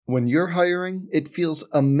When you're hiring, it feels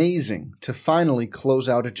amazing to finally close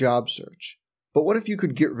out a job search. But what if you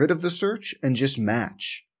could get rid of the search and just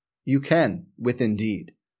match? You can with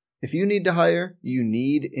Indeed. If you need to hire, you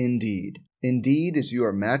need Indeed. Indeed is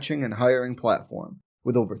your matching and hiring platform.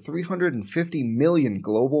 With over 350 million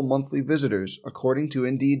global monthly visitors, according to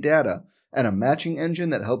Indeed data, and a matching engine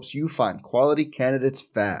that helps you find quality candidates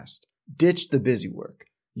fast. Ditch the busy work.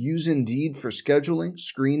 Use Indeed for scheduling,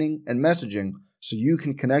 screening, and messaging so you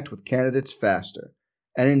can connect with candidates faster.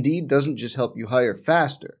 And Indeed doesn't just help you hire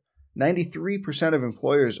faster. 93% of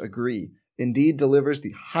employers agree Indeed delivers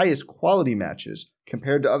the highest quality matches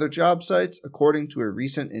compared to other job sites, according to a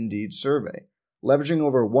recent Indeed survey. Leveraging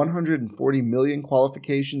over 140 million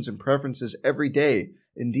qualifications and preferences every day,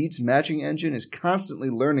 Indeed's matching engine is constantly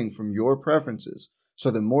learning from your preferences, so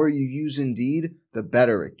the more you use Indeed, the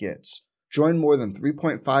better it gets. Join more than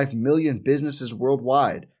 3.5 million businesses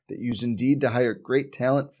worldwide that use Indeed to hire great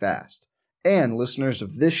talent fast. And listeners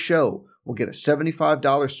of this show will get a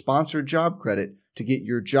 $75 sponsored job credit to get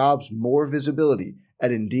your jobs more visibility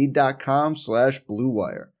at Indeed.com/Blue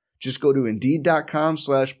Wire. Just go to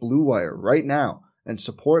Indeed.com/Blue Wire right now and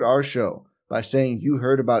support our show by saying you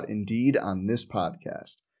heard about Indeed on this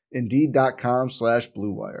podcast.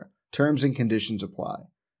 Indeed.com/Blue Wire. Terms and conditions apply.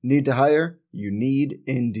 Need to hire? You need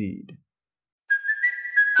Indeed.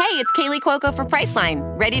 Hey, it's Kaylee Cuoco for Priceline.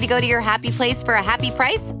 Ready to go to your happy place for a happy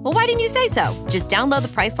price? Well, why didn't you say so? Just download the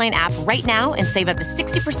Priceline app right now and save up to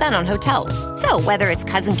 60% on hotels. So whether it's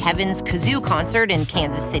Cousin Kevin's Kazoo Concert in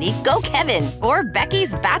Kansas City, go Kevin, or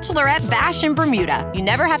Becky's Bachelorette Bash in Bermuda, you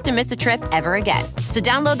never have to miss a trip ever again. So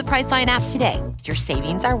download the Priceline app today. Your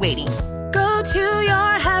savings are waiting. Go to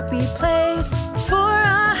your happy place for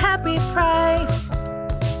a happy price.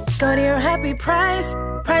 Go to your happy price,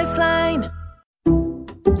 Priceline.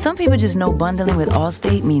 Some people just know bundling with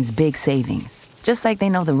Allstate means big savings. Just like they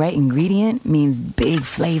know the right ingredient means big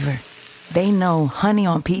flavor. They know honey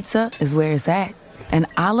on pizza is where it's at. And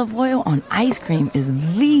olive oil on ice cream is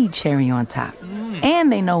the cherry on top.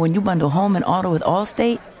 And they know when you bundle home and auto with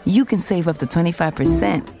Allstate, you can save up to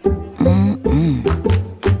 25%.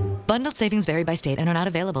 Bundled savings vary by state and are not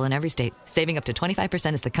available in every state. Saving up to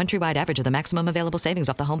 25% is the countrywide average of the maximum available savings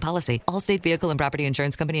off the home policy. Allstate Vehicle and Property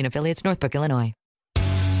Insurance Company and Affiliates, Northbrook, Illinois.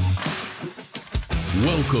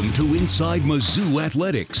 Welcome to Inside Mizzou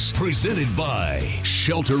Athletics, presented by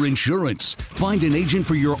Shelter Insurance. Find an agent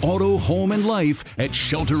for your auto, home, and life at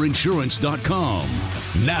shelterinsurance.com.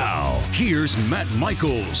 Now, here's Matt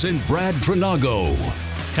Michaels and Brad Trinago.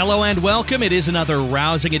 Hello and welcome. It is another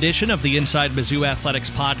rousing edition of the Inside Mizzou Athletics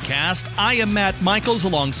podcast. I am Matt Michaels,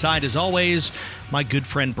 alongside, as always, my good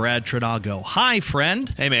friend Brad Trinago. Hi,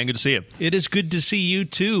 friend. Hey, man. Good to see you. It is good to see you,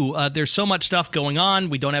 too. There's so much stuff going on.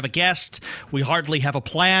 We don't have a guest. We hardly have a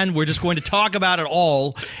plan. We're just going to talk about it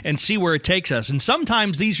all and see where it takes us. And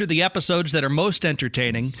sometimes these are the episodes that are most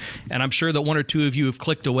entertaining, and I'm sure that one or two of you have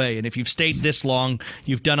clicked away. And if you've stayed this long,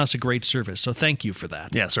 you've done us a great service. So thank you for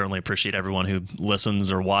that. Yeah, certainly appreciate everyone who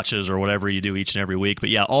listens or watches or whatever you do each and every week. But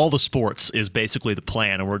yeah, all the sports is basically the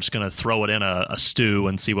plan, and we're just going to throw it in a stew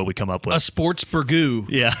and see what we come up with. A sports burgoo.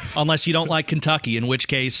 Yeah. Unless you don't like Kentucky, in which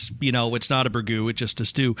case, it's not a burgoo, it's just a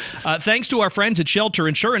stew. Thanks to our friends at Shelter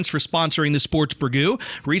Insurance for sponsoring the Sports Burgoo.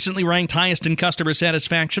 Recently ranked highest in customer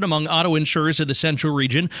satisfaction among auto insurers in the Central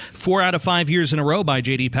Region. 4 out of 5 years in a row by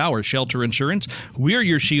J.D. Power. Shelter Insurance. We're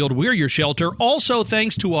your shield. We're your shelter. Also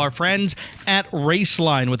thanks to our friends at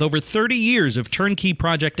Raceline. With over 30 years of turnkey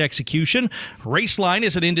project execution, Raceline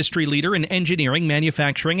is an industry leader in engineering,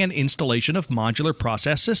 manufacturing, and installation of modular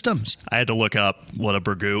process systems. I had to look up what a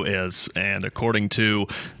burgoo is, and according to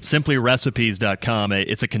simplyrecipes.com,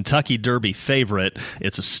 it's a Kentucky Derby favorite.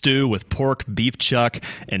 It's a stew with pork, beef chuck,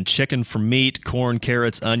 and chicken for meat, corn,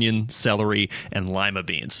 carrots, onion, celery, and lima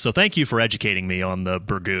beans. So thank you for educating me on the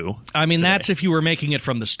burgoo. I mean, today. That's if you were making it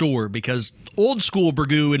from the store, because old school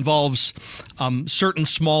burgoo involves certain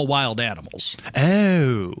small wild animals.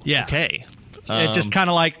 Oh, yeah. Okay. It just kind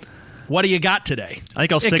of like, what do you got today? I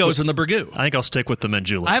think I'll stick. It goes in the burgoo. I think I'll stick with the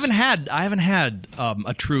Manjulas. I haven't had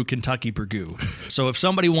a true Kentucky burgoo. So if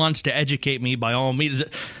somebody wants to educate me, by all means,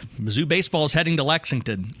 Mizzou baseball is heading to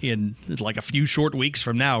Lexington in like a few short weeks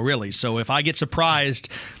from now, really. So if I get surprised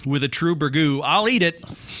with a true burgoo, I'll eat it,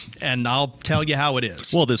 and I'll tell you how it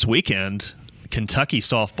is. Well, this weekend, Kentucky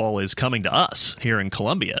softball is coming to us here in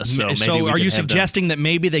Columbia. So maybe are you suggesting that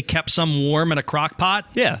maybe they kept some warm in a crock pot?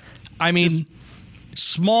 Yeah. I mean,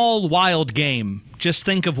 small wild game. Just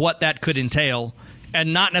think of what that could entail.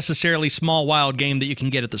 and not necessarily small wild game that you can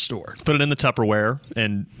get at the store. Put it in the Tupperware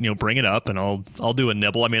and bring it up, and I'll do a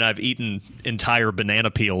nibble. I mean, I've eaten entire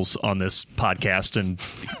banana peels on this podcast and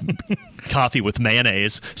coffee with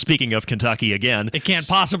mayonnaise. Speaking of Kentucky again, it can't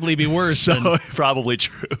possibly be worse. So probably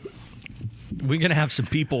true. We're going to have some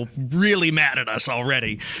people really mad at us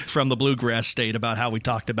already from the Bluegrass State about how we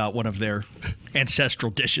talked about one of their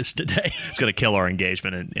ancestral dishes today. It's going to kill our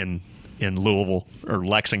engagement in Louisville or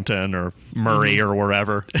Lexington or Murray or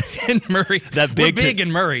wherever. In Murray. We're big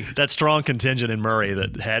in Murray. That strong contingent in Murray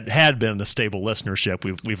that had been a stable listenership,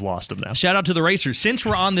 we've lost them now. Shout out to the Racers. Since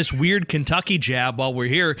we're on this weird Kentucky jab while we're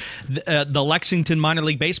here, the Lexington minor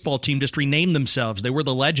league baseball team just renamed themselves. They were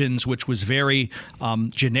the Legends, which was very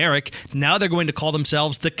generic. Now they're going to call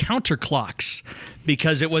themselves the Counterclocks,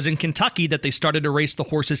 because it was in Kentucky that they started to race the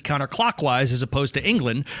horses counterclockwise as opposed to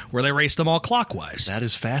England, where they raced them all clockwise. That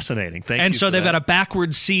is fascinating. Thank you. And so they've got a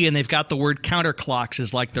backwards C, and they've got the word counterclocks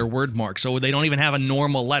as like their word mark. So they don't even have a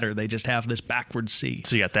normal letter. They just have this backwards C.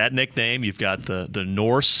 So you got that nickname. You've got the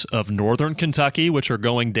Norse of Northern Kentucky, which are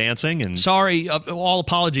going dancing. And sorry, all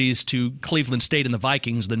apologies to Cleveland State and the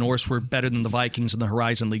Vikings. The Norse were better than the Vikings in the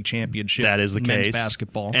Horizon League Championship. That is the men's case.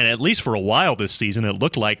 Basketball. And at least for a while this season, it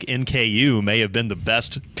looked like NKU may have been the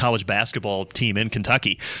best college basketball team in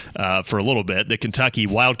Kentucky for a little bit. The Kentucky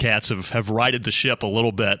Wildcats have righted the ship a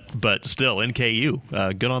little bit, but still,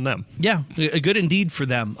 NKU, good on them. Yeah, good indeed for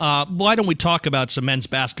them. Why don't we talk about some men's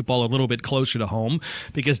basketball a little bit closer to home?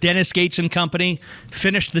 Because Dennis Gates and company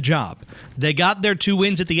finished the job. They got their 2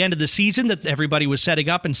 wins at the end of the season that everybody was setting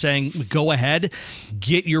up and saying, go ahead,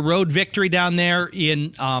 get your road victory down there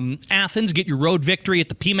in Athens, get your road victory at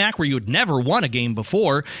the PMAC where you had never won a game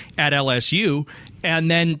before at LSU,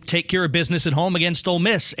 and then take care of business at home against Ole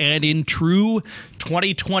Miss. And in true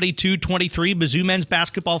 2022-23 Mizzou men's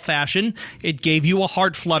basketball fashion, it gave you a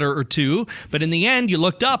heart flutter or two. But in the end, you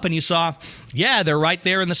looked up and you saw, yeah, they're right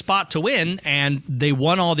there in the spot to win, and they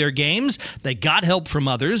won all their games. They got help from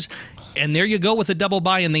others. And there you go with a double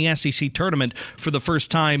bye in the SEC tournament for the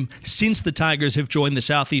first time since the Tigers have joined the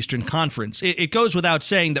Southeastern Conference. It goes without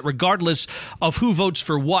saying that regardless of who votes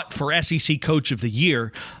for what for SEC Coach of the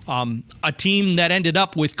Year, a team that ended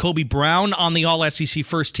up with Kobe Brown on the All-SEC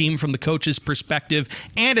first team from the coach's perspective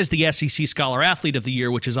and as the SEC Scholar Athlete of the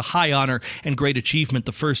Year, which is a high honor and great achievement,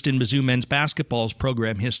 the first in Mizzou men's basketball's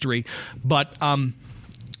program history. But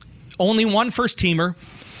only one first-teamer.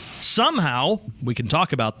 Somehow, we can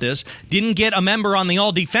talk about this, didn't get a member on the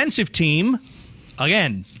all-defensive team.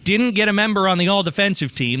 Again, didn't get a member on the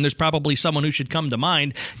all-defensive team. There's probably someone who should come to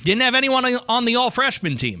mind. Didn't have anyone on the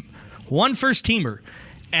all-freshman team. One first-teamer.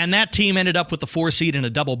 And that team ended up with the 4 seed and a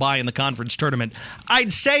double bye in the conference tournament.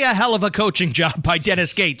 I'd say a hell of a coaching job by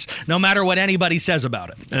Dennis Gates, no matter what anybody says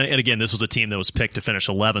about it. And again, this was a team that was picked to finish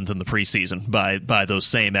 11th in the preseason by those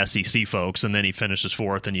same SEC folks, and then he finishes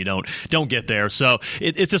 4th, and you don't get there. So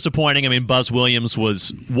it's disappointing. I mean, Buzz Williams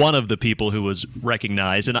was one of the people who was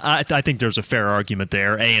recognized, and I think there's a fair argument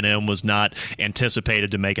there. A&M was not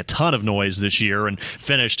anticipated to make a ton of noise this year, and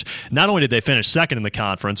finished. Not only did they finish second in the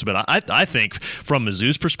conference, but I think from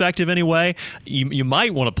Mizzou's perspective anyway, you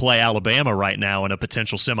might want to play Alabama right now in a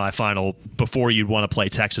potential semifinal before you'd want to play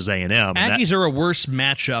Texas A&M. Aggies are a worse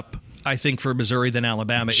matchup, I think, for Missouri than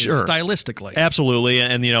Alabama is stylistically. Absolutely.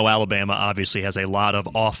 And, Alabama obviously has a lot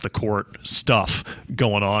of off-the-court stuff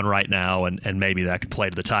going on right now, and maybe that could play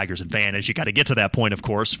to the Tigers' advantage. You got to get to that point, of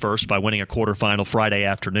course, first by winning a quarterfinal Friday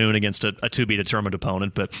afternoon against a to-be-determined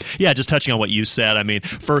opponent. But, yeah, just touching on what you said, I mean,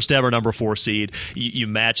 first ever number 4 seed. You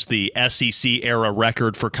match the SEC-era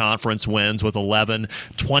record for conference wins with 11,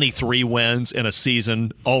 23 wins in a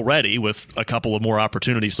season already, with a couple of more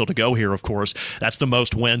opportunities still to go here, of course. That's the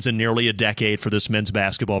most wins in nearly a decade for this men's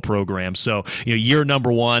basketball program. So, year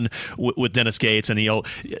number 1 with Dennis Gates, and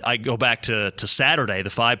I go back to Saturday, the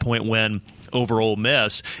 5-point win over Ole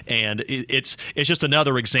Miss, and it's just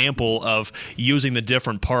another example of using the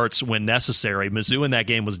different parts when necessary. Mizzou in that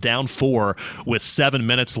game was down 4 with 7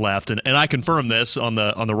 minutes left, and I confirmed this on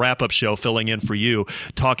the wrap-up show, filling in for you,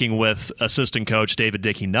 talking with assistant coach David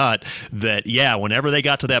Dickey Nutt, that whenever they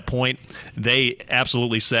got to that point, they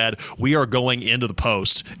absolutely said, we are going into the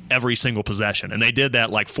post every single possession, and they did that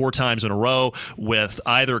like 4 times in a row with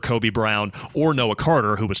either Kobe Brown or Noah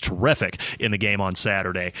Carter, who was terrific in the game on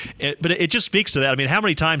Saturday. But it just speaks to that. I mean, how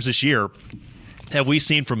many times this year have we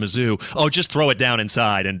seen from Mizzou, just throw it down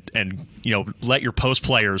inside and let your post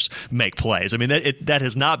players make plays? I mean, that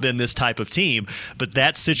has not been this type of team, but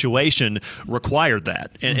that situation required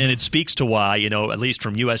that. And it speaks to why, at least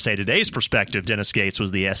from USA Today's perspective, Dennis Gates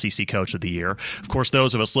was the SEC Coach of the Year. Of course,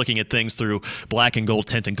 those of us looking at things through black and gold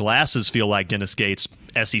tinted glasses feel like Dennis Gates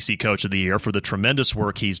SEC Coach of the Year for the tremendous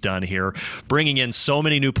work he's done here, bringing in so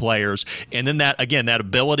many new players, and then that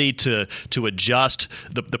ability to adjust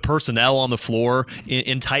the personnel on the floor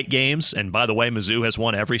in tight games. And by the way, Mizzou has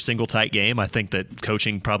won every single tight game. I think that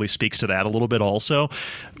coaching probably speaks to that a little bit also.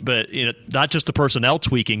 But not just the personnel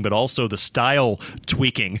tweaking, but also the style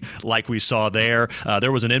tweaking like we saw there.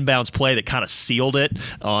 There was an inbounds play that kind of sealed it.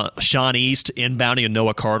 Sean East inbounding and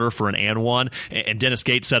Noah Carter for an and one. And Dennis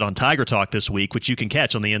Gates said on Tiger Talk this week, which you can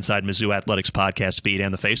catch on the Inside Mizzou Athletics podcast feed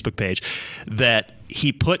and the Facebook page, that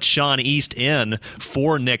he put Sean East in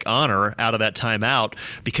for Nick Honor out of that timeout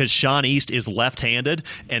because Sean East is left-handed,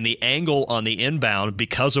 and the angle on the inbound,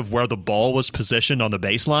 because of where the ball was positioned on the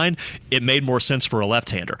baseline, it made more sense for a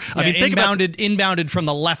left-hander. Yeah, I mean, inbounded from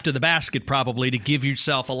the left of the basket probably to give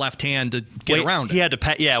yourself a left hand to get around it. He had to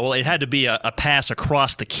it had to be a pass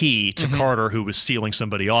across the key to Carter, who was sealing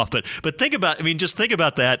somebody off. But think about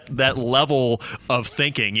that level of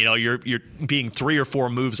thinking. You're being 3 or 4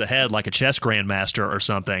 moves ahead like a chess grandmaster or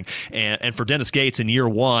something, and for Dennis Gates in year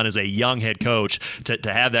one as a young head coach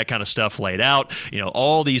to have that kind of stuff laid out,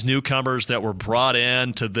 all these newcomers that were brought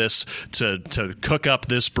in to this to cook up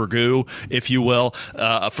this burgoo, if you will,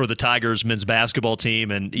 for the Tigers men's basketball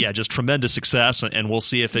team, and just tremendous success, and we'll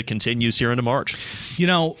see if it continues here into March.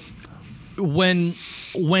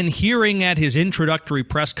 When hearing at his introductory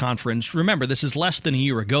press conference, remember, this is less than a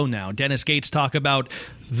year ago now, Dennis Gates talk about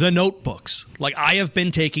the notebooks. Like, I have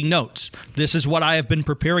been taking notes. This is what I have been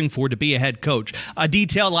preparing for to be a head coach. A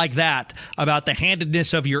detail like that about the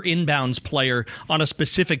handedness of your inbounds player on a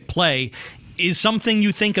specific play is something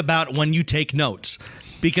you think about when you take notes.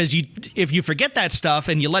 Because if you forget that stuff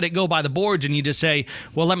and you let it go by the boards and you just say,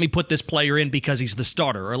 well, let me put this player in because he's the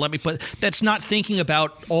starter, or that's not thinking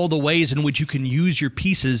about all the ways in which you can use your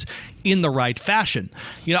pieces in the right fashion.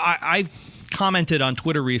 I've commented on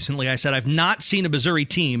Twitter recently. I said, I've not seen a Missouri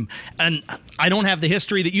team, and I don't have the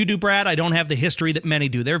history that you do, Brad. I don't have the history that many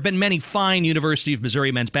do. There have been many fine University of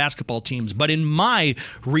Missouri men's basketball teams, but in my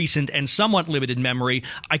recent and somewhat limited memory,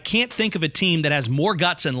 I can't think of a team that has more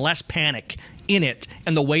guts and less panic in it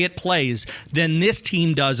and the way it plays than this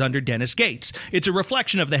team does under Dennis Gates. It's a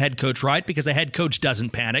reflection of the head coach, right? Because the head coach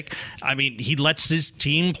doesn't panic. I mean, he lets his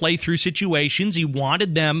team play through situations. He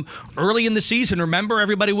wanted them early in the season. Remember,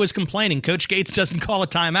 everybody was complaining, Coach Gates doesn't call a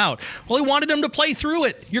timeout. Well, he wanted them to play through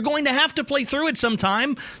it. You're going to have to play through it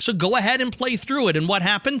sometime, so go ahead and play through it. And what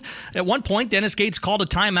happened? At one point, Dennis Gates called a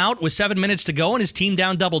timeout with 7 minutes to go and his team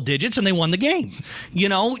down double digits, and they won the game.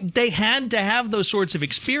 They had to have those sorts of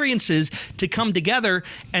experiences to come together,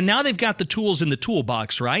 and now they've got the tools in the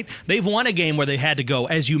toolbox, right? They've won a game where they had to go,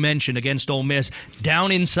 as you mentioned, against Ole Miss,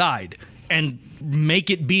 down inside and make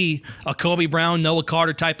it be a Kobe Brown, Noah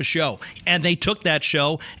Carter type of show. And they took that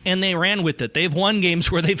show and they ran with it. They've won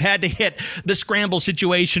games where they've had to hit the scramble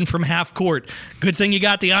situation from half court. Good thing you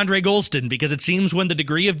got DeAndre Golston, because it seems when the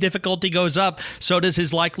degree of difficulty goes up, so does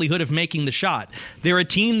his likelihood of making the shot. They're a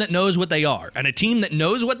team that knows what they are. And a team that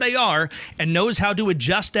knows what they are and knows how to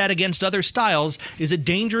adjust that against other styles is a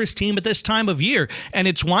dangerous team at this time of year. And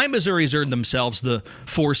it's why Missouri's earned themselves the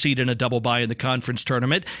 4 seed and a double bye in the conference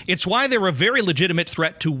tournament. It's why they're a very legitimate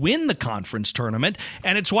threat to win the conference tournament,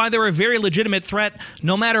 and it's why they're a very legitimate threat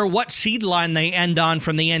no matter what seed line they end on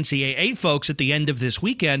from the NCAA folks at the end of this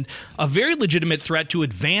weekend, a very legitimate threat to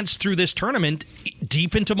advance through this tournament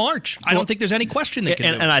deep into March. I don't think there's any question they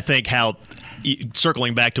can do. And I think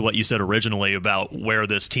circling back to what you said originally about where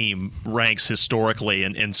this team ranks historically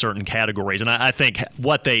in certain categories, and I think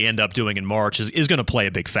what they end up doing in March is going to play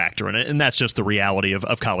a big factor in it, and that's just the reality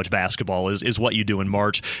of college basketball is what you do in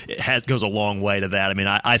March. It goes a long way to that. I mean,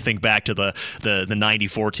 I think back to the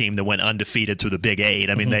 94 team that went undefeated through the Big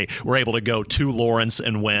Eight. I mean, they were able to go to Lawrence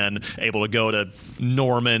and win, able to go to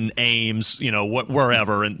Norman, Ames,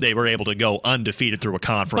 wherever, and they were able to go undefeated through a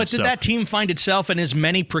conference. But did that team find itself in as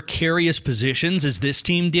many precarious positions as this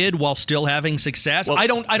team did while still having success? Well, I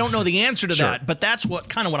don't know the answer to that, but that's what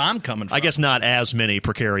I'm coming from. I guess not as many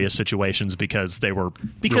precarious situations because they were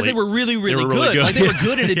really good. Like, they were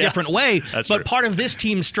good in a different way. But true. Part of this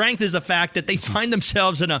team's strength is the fact that they find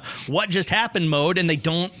themselves in a what just happened mode, and they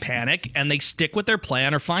don't panic, and they stick with their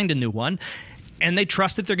plan or find a new one. And they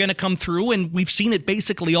trust that they're going to come through, and we've seen it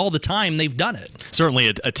basically all the time. They've done it.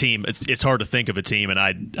 Certainly a team. It's hard to think of a team, and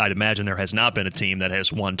I'd imagine there has not been a team that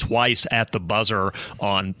has won twice at the buzzer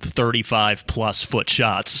on 35-plus foot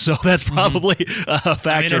shots. So that's probably a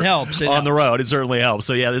factor. It helps. On the road. It certainly helps.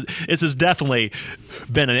 So, yeah, this has definitely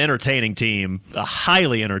been an entertaining team, a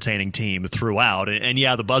highly entertaining team throughout. And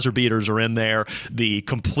yeah, the buzzer beaters are in there. The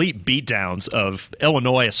complete beatdowns of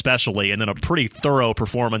Illinois especially, and then a pretty thorough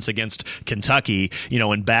performance against Kentucky Kentucky,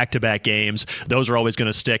 in back-to-back games. Those are always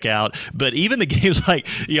going to stick out. But even the games like,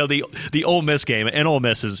 the Ole Miss game, and Ole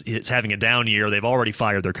Miss is having a down year. They've already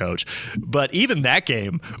fired their coach. But even that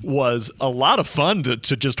game was a lot of fun to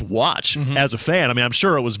just watch as a fan. I mean, I'm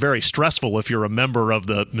sure it was very stressful if you're a member of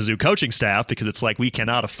the Mizzou coaching staff, because it's like we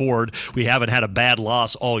haven't had a bad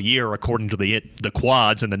loss all year according to the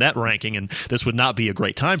quads and the net ranking, and this would not be a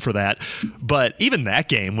great time for that. But even that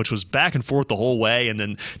game, which was back and forth the whole way, and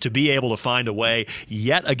then to be able to find a way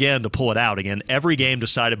yet again to pull it out again, every game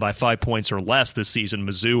decided by 5 points or less this season,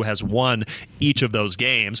 Mizzou has won each of those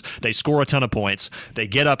games. They score a ton of points. They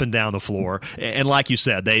get up and down the floor, and like you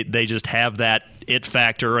said, they just have that it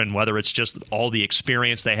factor, and whether it's just all the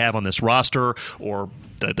experience they have on this roster or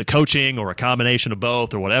the coaching or a combination of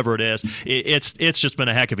both or whatever it is, it's just been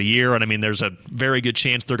a heck of a year. And I mean, there's a very good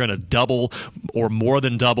chance they're going to double or more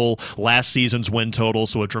than double last season's win total,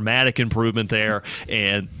 so a dramatic improvement there.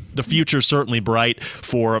 And the future's certainly bright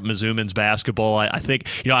for Mizzou men's basketball. I think,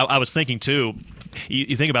 I was thinking too,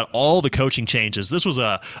 you think about all the coaching changes. This was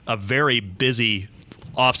a very busy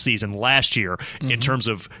offseason last year in terms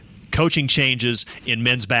of coaching changes in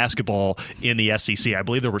men's basketball in the SEC. I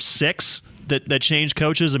believe there were 6 that changed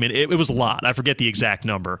coaches. I mean, it was a lot. I forget the exact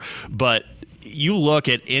number, but you look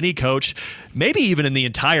at any coach, maybe even in the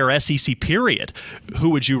entire SEC period,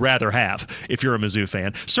 who would you rather have if you're a Mizzou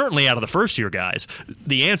fan? Certainly out of the first-year guys,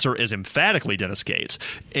 the answer is emphatically Dennis Gates.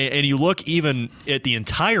 And you look even at the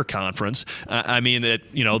entire conference,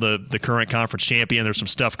 the current conference champion, there's some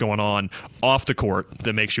stuff going on off the court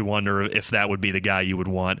that makes you wonder if that would be the guy you would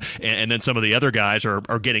want. And then some of the other guys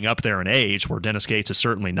are getting up there in age, where Dennis Gates is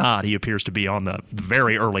certainly not. He appears to be on the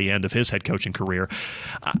very early end of his head coaching career.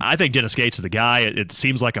 I think Dennis Gates is the guy. It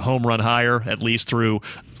seems like a home run hire, at least through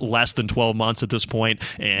less than 12 months at this point,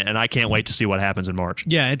 and I can't wait to see what happens in March.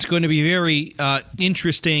 Yeah, it's going to be very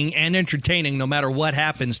interesting and entertaining no matter what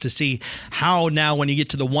happens, to see how now when you get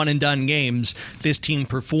to the one-and-done games, this team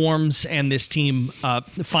performs and this team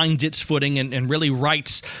finds its footing and really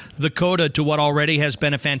writes the coda to what already has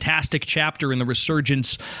been a fantastic chapter in the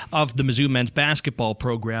resurgence of the Mizzou men's basketball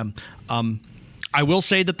program. I will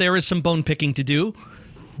say that there is some bone picking to do,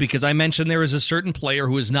 because I mentioned there is a certain player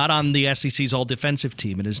who is not on the SEC's all-defensive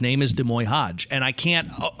team, and his name is D'Moy Hodge. And I can't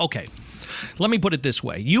okay, let me put it this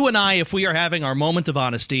way. You and I, if we are having our moment of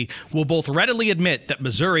honesty, will both readily admit that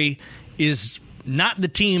Missouri is not the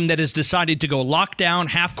team that has decided to go lockdown,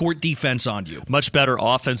 half-court defense on you. Much better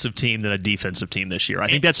offensive team than a defensive team this year. I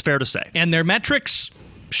think that's fair to say. And their metrics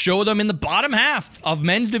show them in the bottom half of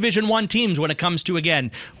men's Division I teams when it comes to, again,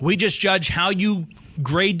 we just judge how you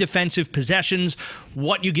grade defensive possessions,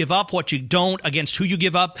 what you give up, what you don't, against who you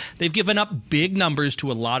give up. They've given up big numbers to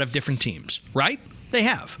a lot of different teams, right? They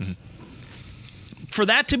have. Mm-hmm. For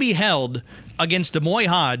that to be held against D'Moy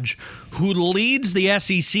Hodge, who leads the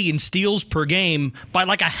SEC in steals per game by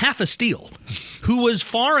like a half a steal, who was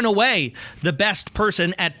far and away the best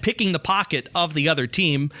person at picking the pocket of the other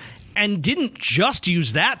team, and didn't just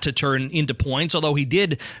use that to turn into points, although he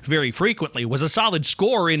did very frequently, was a solid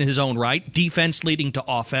scorer in his own right, defense leading to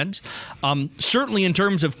offense. Certainly in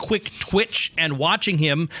terms of quick twitch and watching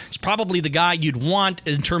him, is probably the guy you'd want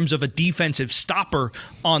in terms of a defensive stopper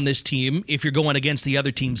on this team if you're going against the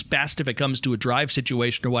other team's best, if it comes to a drive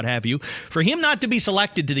situation or what have you. For him not to be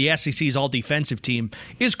selected to the SEC's all-defensive team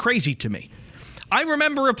is crazy to me. I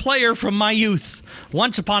remember a player from my youth,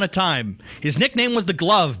 once upon a time. His nickname was the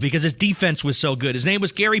Glove because his defense was so good. His name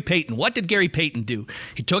was Gary Payton. What did Gary Payton do?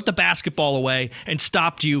 He took the basketball away and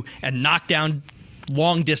stopped you and knocked down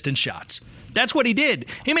long-distance shots. That's what he did.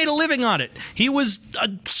 He made a living on it. He was a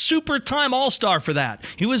super-time all-star for that.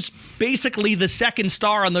 He was basically the second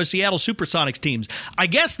star on those Seattle Supersonics teams. I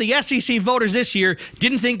guess the SEC voters this year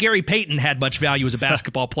didn't think Gary Payton had much value as a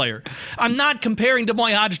basketball player. I'm not comparing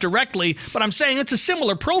D'Moy Hodge directly, but I'm saying it's a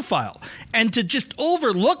similar profile. And to just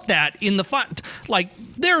overlook that in the fun, like,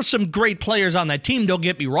 there are some great players on that team, don't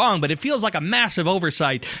get me wrong, but it feels like a massive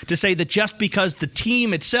oversight to say that just because the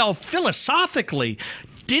team itself philosophically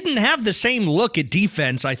didn't have the same look at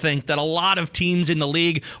defense, I think, that a lot of teams in the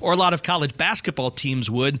league or a lot of college basketball teams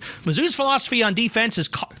would. Mizzou's philosophy on defense is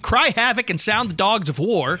cry havoc and sound the dogs of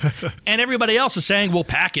war, and everybody else is saying, we'll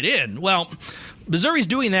pack it in. Well, Missouri's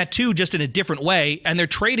doing that too, just in a different way, and they're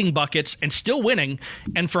trading buckets and still winning.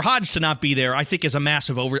 And for Hodge to not be there, I think is a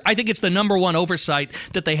massive I think it's the number one oversight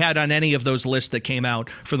that they had on any of those lists that came out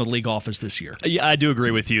from the league office this year. Yeah, I do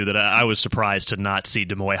agree with you that I was surprised to not see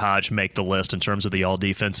D'Moy Hodge make the list in terms of the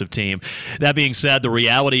all-defensive team. That being said, the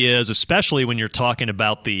reality is, especially when you're talking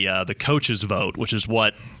about the coaches' vote, which is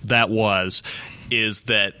what that was, is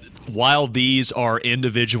that while these are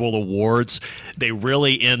individual awards, they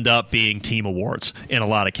really end up being team awards in a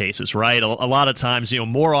lot of cases, right? A lot of times,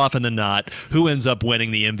 more often than not, who ends up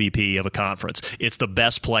winning the MVP of a conference? It's the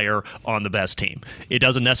best player on the best team. It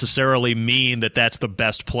doesn't necessarily mean that that's the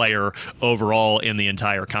best player overall in the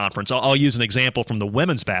entire conference. I'll use an example from the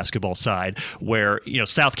women's basketball side where,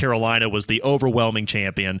 South Carolina was the overwhelming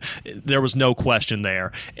champion. There was no question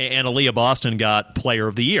there. And Aaliyah Boston got Player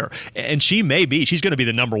of the Year. And she's going to be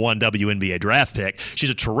the number one WNBA draft pick. She's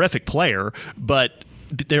a terrific player, but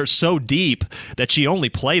they're so deep that she only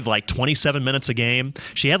played like 27 minutes a game.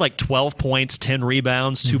 She had like 12 points, 10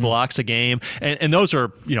 rebounds, 2 blocks a game. And those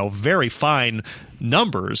are, very fine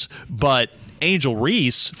numbers, but Angel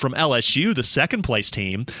Reese from LSU, the second place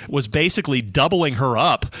team, was basically doubling her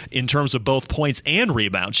up in terms of both points and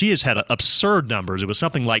rebounds. She has had absurd numbers. It was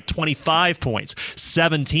something like 25 points,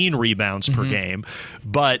 17 rebounds per game,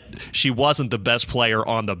 but she wasn't the best player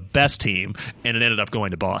on the best team, and it ended up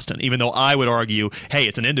going to Boston. Even though I would argue, hey,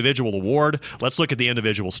 it's an individual award. Let's look at the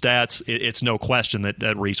individual stats. It's no question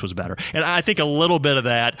that Reese was better. And I think a little bit of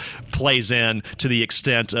that plays in to the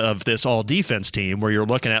extent of this all-defense team where you're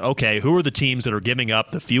looking at, okay, who are the teams that are giving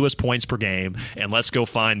up the fewest points per game, and let's go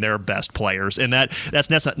find their best players. And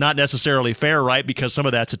that's not necessarily fair, right? Because some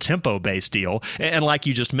of that's a tempo-based deal. And like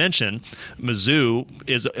you just mentioned, Mizzou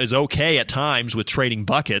is okay at times with trading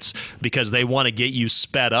buckets because they want to get you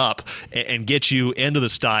sped up and get you into the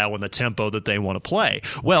style and the tempo that they want to play.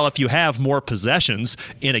 Well, if you have more possessions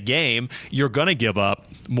in a game, you're going to give up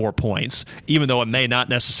more points, even though it may not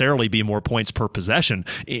necessarily be more points per possession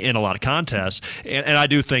in a lot of contests. And I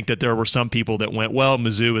do think that there were some people that went, well,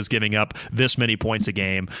 Mizzou is giving up this many points a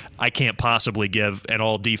game. I can't possibly give an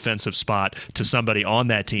all-defensive spot to somebody on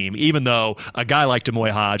that team, even though a guy like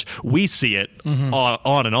D'Moy Hodge, we see it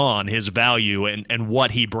on and on, his value and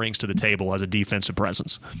what he brings to the table as a defensive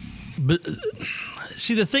presence. But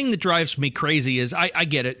see, the thing that drives me crazy is I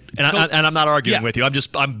get it, and I'm not arguing with you.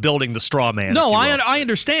 I'm building the straw man. No, I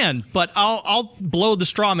understand, but I'll blow the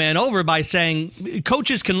straw man over by saying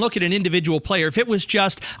coaches can look at an individual player. If it was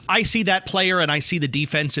just I see that player and I see the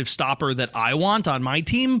defensive stopper that I want on my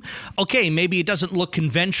team, okay, maybe it doesn't look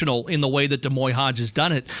conventional in the way that D'Moy Hodge has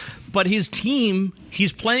done it. But his team,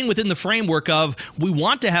 he's playing within the framework of we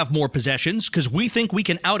want to have more possessions because we think we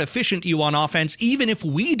can out-efficient you on offense even if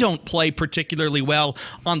we don't play particularly well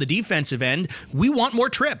on the defensive end. We want more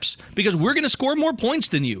trips because we're going to score more points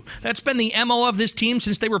than you. That's been the MO of this team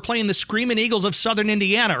since they were playing the Screaming Eagles of Southern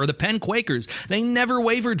Indiana or the Penn Quakers. They never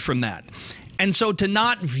wavered from that. And so to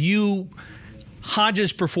not view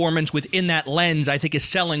Hodge's performance within that lens, I think, is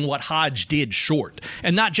selling what Hodge did short.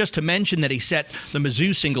 And not just to mention that he set the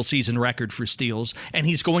Mizzou single-season record for steals, and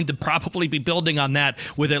he's going to probably be building on that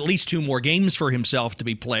with at least 2 more games for himself to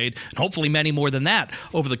be played, and hopefully many more than that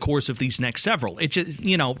over the course of these next several. It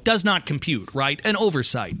just, does not compute, right? An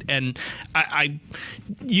oversight. And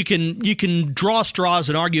you can draw straws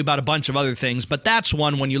and argue about a bunch of other things, but that's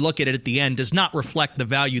one, when you look at it at the end, does not reflect the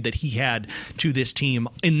value that he had to this team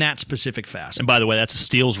in that specific facet. By the way, that's a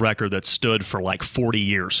steals record that stood for like 40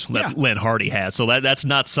 years that Lynn Hardy had. So that's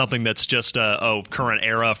not something that's just a current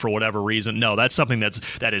era for whatever reason. No, that's something that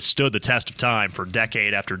has stood the test of time for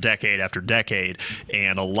decade after decade after decade.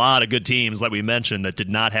 And a lot of good teams, like we mentioned, that did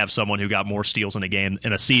not have someone who got more steals in a game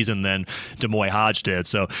in a season than D'Moy Hodge did.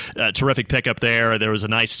 So terrific pickup there. There was a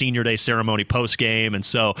nice senior day ceremony post game. And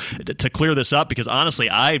so to clear this up, because honestly,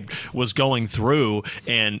 I was going through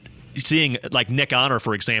and seeing like Nick Honor,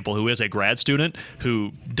 for example, who is a grad student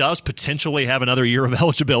who does potentially have another year of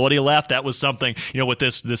eligibility left. That was something, with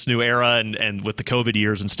this new era and with the COVID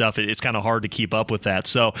years and stuff, it's kind of hard to keep up with that.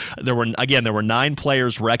 So there were 9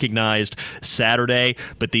 players recognized Saturday,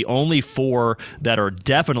 but the only 4 that are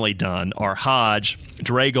definitely done are Hodge,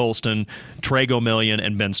 Dre Golston, Trey Gomillion,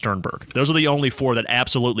 and Ben Sternberg. Those are the only 4 that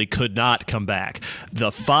absolutely could not come back.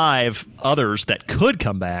 The 5 others that could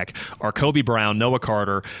come back are Kobe Brown, Noah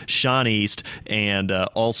Carter, Sean East, and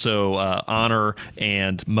also Honor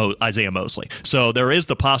and Isaiah Mosley. So there is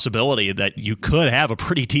the possibility that you could have a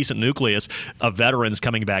pretty decent nucleus of veterans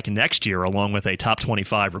coming back next year, along with a top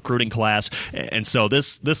 25 recruiting class. And so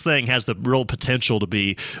this thing has the real potential to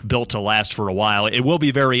be built to last for a while. It will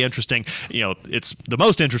be very interesting. It's the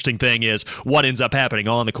most interesting thing is what ends up happening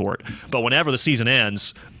on the court. But whenever the season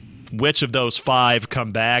ends, which of those 5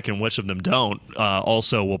 come back and which of them don't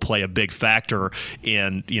also will play a big factor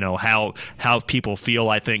in how people feel,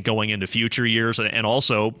 I think, going into future years, and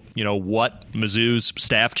also what Mizzou's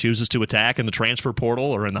staff chooses to attack in the transfer portal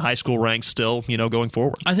or in the high school ranks still going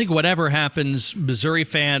forward. I think whatever happens, Missouri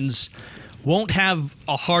fans won't have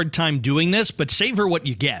a hard time doing this, but savor what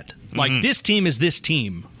you get. Like, this team is this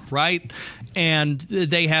team right? And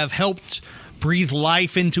they have helped breathe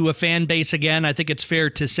life into a fan base again. I think it's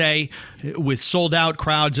fair to say, with sold-out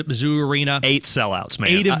crowds at Mizzou Arena. 8 sellouts,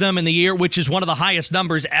 man. 8 of them in the year, which is one of the highest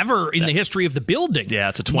numbers ever in the history of the building. Yeah,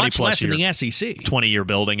 it's a 20-plus much less year. in the SEC. 20-year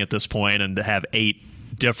building at this point, and to have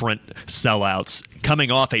 8 different sellouts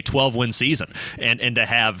coming off a 12-win season, and to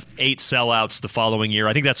have 8 sellouts the following year,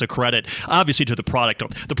 I think that's a credit, obviously, to the product.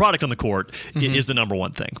 The product on the court is the number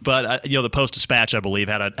one thing. But the Post-Dispatch, I believe,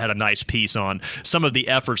 had a nice piece on some of the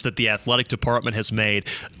efforts that the athletic department has made,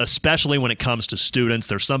 especially when it comes to students.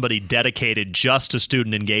 There's somebody dedicated just to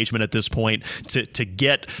student engagement at this point to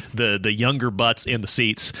get the younger butts in the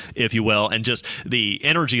seats, if you will, and just the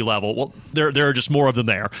energy level. Well, there are just more of them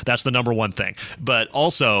there. That's the number one thing. But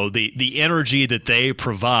also the energy that they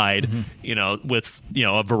provide, with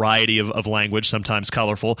a variety of language, sometimes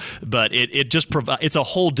colorful, but it just provides. It's a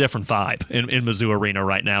whole different vibe in Mizzou Arena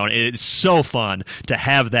right now, and it's so fun to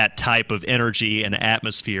have that type of energy and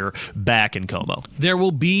atmosphere back in Como. There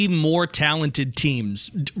will be more talented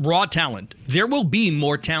teams, raw talent. There will be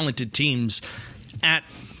more talented teams at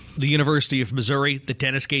the University of Missouri that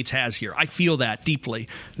Dennis Gates has here. I feel that deeply.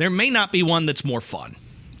 There may not be one that's more fun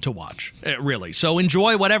to watch, really. So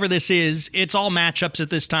enjoy whatever this is. It's all matchups at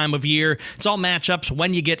this time of year. It's all matchups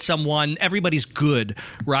when you get someone. Everybody's good,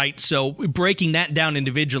 right? So breaking that down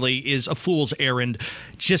individually is a fool's errand.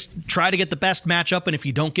 Just try to get the best matchup, and if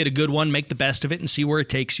you don't get a good one, make the best of it and see where it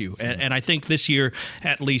takes you. And I think this year,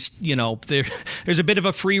 at least, there's a bit of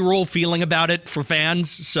a free roll feeling about it for fans.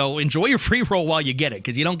 So enjoy your free roll while you get it,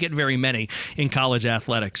 because you don't get very many in college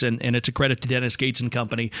athletics. And it's a credit to Dennis Gates and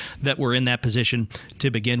company that we're in that position to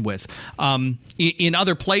begin with. In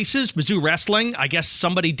other places, Mizzou wrestling, I guess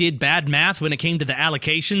somebody did bad math when it came to the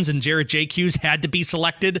allocations, and Jarrett Jacques had to be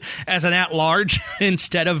selected as an at-large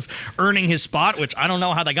instead of earning his spot, which I don't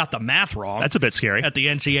know how they got the math wrong. That's a bit scary. At the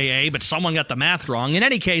NCAA, but someone got the math wrong. In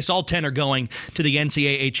any case, all 10 are going to the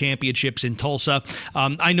NCAA championships in Tulsa.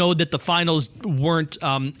 I know that the finals weren't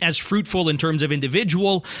as fruitful in terms of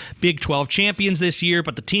individual Big 12 champions this year,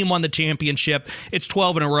 but the team won the championship. It's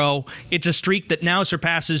 12 in a row. It's a streak that now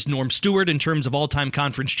surpasses Norm Stewart in terms of all-time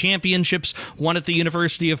conference championships. One at the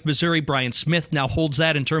University of Missouri. Brian Smith now holds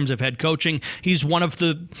that in terms of head coaching. He's one of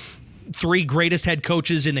the 3 greatest head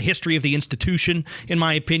coaches in the history of the institution, in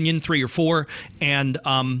my opinion, 3 or 4, and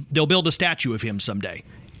they'll build a statue of him someday.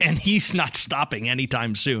 And he's not stopping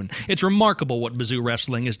anytime soon. It's remarkable what Mizzou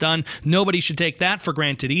wrestling has done. Nobody should take that for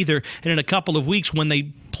granted either. And in a couple of weeks, when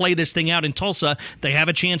they play this thing out in Tulsa, they have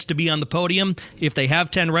a chance to be on the podium. If they have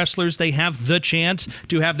 10 wrestlers, they have the chance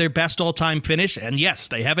to have their best all-time finish. And yes,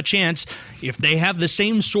 they have a chance. If they have the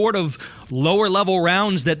same sort of lower-level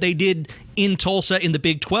rounds that they did in Tulsa in the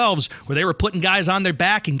Big 12s, where they were putting guys on their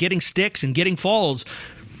back and getting sticks and getting falls,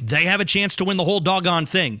 they have a chance to win the whole doggone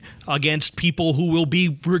thing against people who will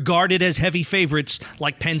be regarded as heavy favorites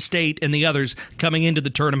like Penn State and the others coming into the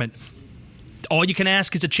tournament. All you can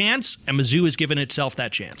ask is a chance, and Mizzou has given itself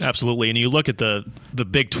that chance. Absolutely, and you look at the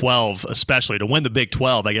Big 12, especially, to win the Big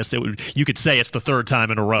 12, I guess you could say it's the 3rd time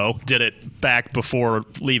in a row. Did it back before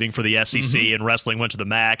leaving for the SEC, and wrestling went to the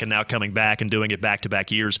MAC, and now coming back and doing it back-to-back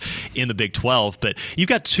years in the Big 12. But you've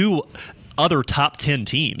got 2 other top 10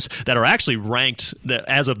 teams that are actually ranked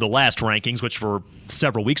as of the last rankings, which were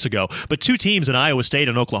several weeks ago, but 2 teams in Iowa State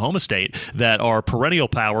and Oklahoma State that are perennial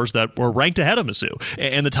powers that were ranked ahead of Mizzou.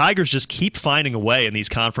 And the Tigers just keep finding a way in these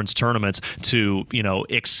conference tournaments to,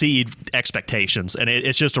 exceed expectations. And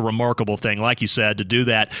it's just a remarkable thing. Like you said, to do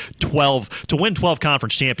that to win 12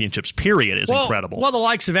 conference championships, period, is incredible. Well, the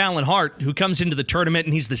likes of Alan Hart, who comes into the tournament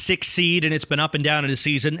and he's the 6th seed and it's been up and down in his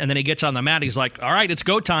season, and then he gets on the mat, he's like, all right, it's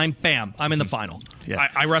go time. Bam, I'm in the final. Yeah.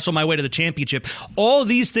 I wrestle my way to the championship. All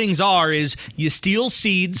these things is you steal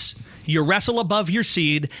seeds, you wrestle above your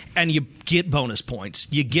seed, and you get bonus points.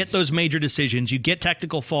 You get those major decisions. You get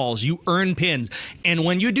technical falls. You earn pins. And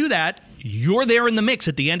when you do that, you're there in the mix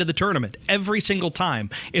at the end of the tournament every single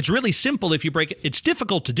time. It's really simple if you break it. It's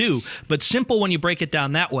difficult to do, but simple when you break it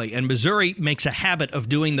down that way. And Missouri makes a habit of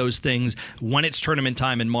doing those things when it's tournament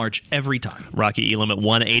time in March every time. Rocky Elam at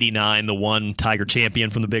 189, the one Tiger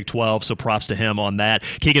champion from the Big 12, so props to him on that.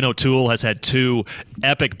 Keegan O'Toole has had 2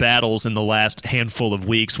 epic battles in the last handful of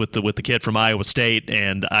weeks with the kid from Iowa State,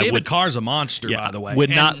 and David Carr's a monster, by the way.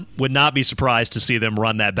 Would not be surprised to see them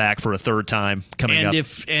run that back for a 3rd time coming up.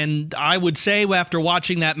 I would say, after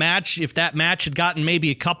watching that match, if that match had gotten maybe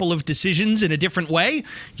a couple of decisions in a different way,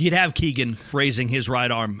 you'd have Keegan raising his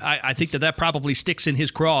right arm. I think that probably sticks in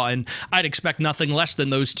his craw, and I'd expect nothing less than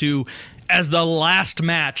those 2 as the last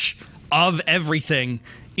match of everything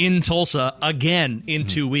in Tulsa again in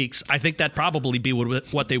 2 weeks, I think that'd probably be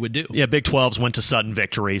what they would do. Yeah, Big 12s went to sudden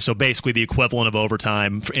victory, so basically the equivalent of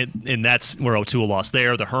overtime, and that's where O'Toole lost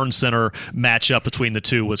there. The Hearn Center matchup between the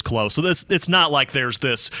two was close. So it's not like there's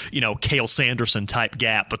this, Cale Sanderson type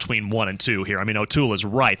gap between 1 and 2 here. I mean, O'Toole is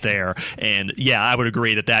right there, and yeah, I would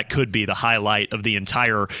agree that could be the highlight of the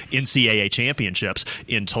entire NCAA championships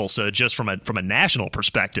in Tulsa, just from a national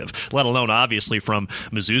perspective, let alone obviously from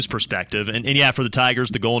Mizzou's perspective. And yeah, for the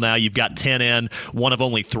Tigers, the goal now, you've got 10 in, one of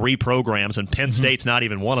only 3 programs, and Penn State's not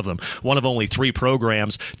even one of them. One of only 3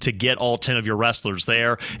 programs to get all 10 of your wrestlers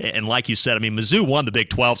there. And like you said, I mean, Mizzou won the Big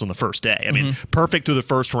 12s on the first day. I mean, perfect through the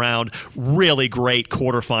first round, really great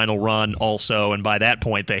quarterfinal run also, and by that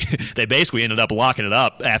point, they basically ended up locking it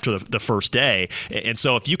up after the first day. And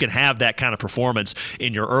so if you can have that kind of performance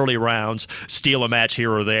in your early rounds, steal a match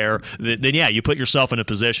here or there, then yeah, you put yourself in a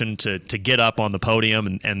position to get up on the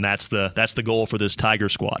podium, and that's the goal for this Tiger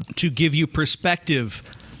squad. To give you perspective,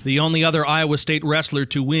 the only other Iowa State wrestler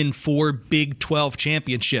to win 4 Big 12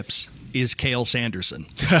 championships is Cale Sanderson,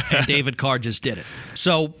 and David Carr just did it.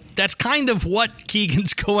 So that's kind of what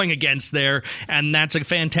Keegan's going against there, and that's a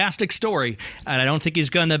fantastic story. And I don't think it's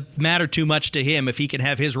going to matter too much to him if he can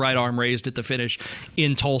have his right arm raised at the finish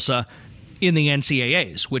in Tulsa in the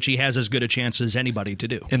NCAAs, which he has as good a chance as anybody to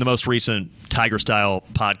do. In the most recent Tiger Style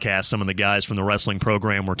podcast, some of the guys from the wrestling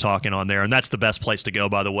program were talking on there, and that's the best place to go,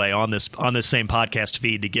 by the way, on this same podcast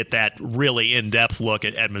feed to get that really in-depth look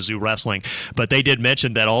at Mizzou wrestling. But they did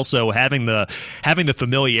mention that also having the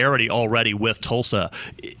familiarity already with Tulsa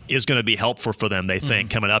is going to be helpful for them, they think,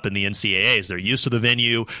 coming up in the NCAAs. They're used to the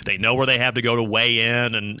venue. They know where they have to go to weigh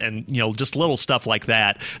in and just little stuff like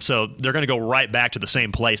that. So they're going to go right back to the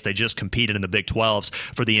same place they just competed in the Big 12s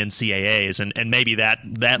for the NCAAs, and maybe that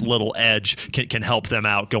little edge can help them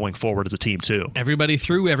out going forward as a team too. Everybody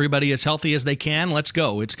through, everybody as healthy as they can. Let's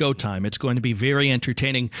go. It's go time. It's going to be very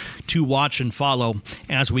entertaining to watch and follow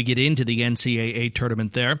as we get into the NCAA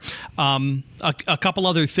tournament there. A couple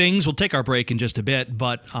other things. We'll take our break in just a bit,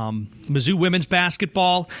 but Mizzou women's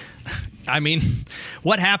basketball, I mean,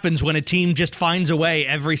 what happens when a team just finds a way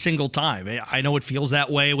every single time? I know it feels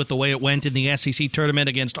that way with the way it went in the SEC tournament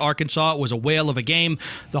against Arkansas. It was a whale of a game.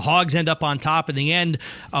 The Hogs end up on top in the end.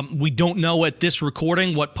 We don't know at this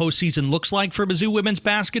recording what postseason looks like for Mizzou women's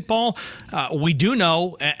basketball. We do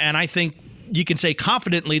know, and I think you can say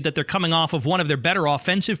confidently that they're coming off of one of their better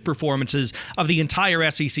offensive performances of the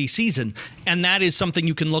entire SEC season, and that is something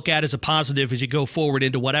you can look at as a positive as you go forward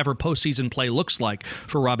into whatever postseason play looks like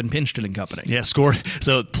for Robin Pinchton and company. Yeah,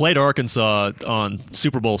 so played Arkansas on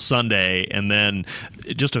Super Bowl Sunday, and then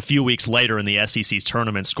just a few weeks later in the SEC's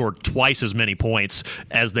tournament scored twice as many points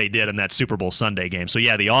as they did in that Super Bowl Sunday game. So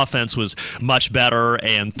yeah, the offense was much better,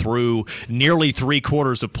 and through nearly 3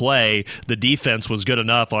 quarters of play, the defense was good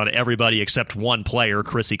enough on everybody except one player,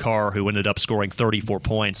 Chrissy Carr, who ended up scoring 34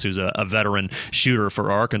 points, who's a veteran shooter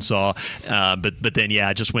for Arkansas. But then, yeah,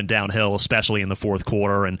 it just went downhill, especially in the fourth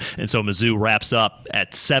quarter. And so Mizzou wraps up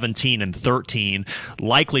at 17-13,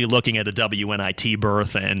 likely looking at a WNIT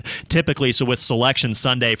berth. And typically, so with Selection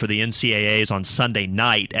Sunday for the NCAAs on Sunday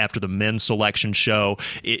night after the men's selection show,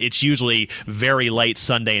 it's usually very late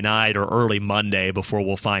Sunday night or early Monday before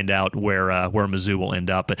we'll find out where Mizzou will end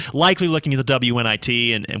up. But likely looking at the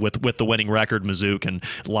WNIT, and with the winning record, Mizzou can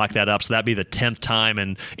lock that up. So that'd be the 10th time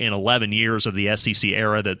in 11 years of the SEC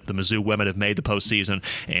era that the Mizzou women have made the postseason,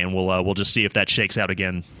 and we'll just see if that shakes out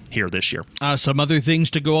again here this year. Some other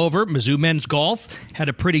things to go over. Mizzou men's golf had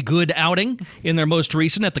a pretty good outing in their most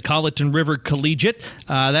recent at the Colleton River Collegiate.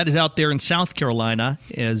 That is out there in South Carolina,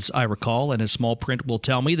 as I recall, and as small print will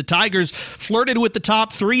tell me. The Tigers flirted with the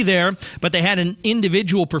top 3 there, but they had an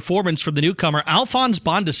individual performance from the newcomer, Alphonse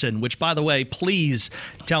Bondison, which, by the way, please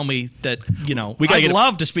tell me that, I'd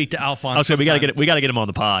love to speak to Alphonse. Okay, we got to get him on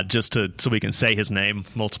the pod just so we can say his name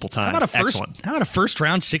multiple times. How about a first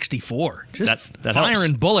round 64? Just that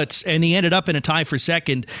firing helps. bullets. And he ended up in a tie for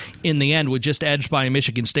second in the end, with just edged by a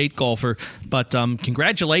Michigan State golfer. But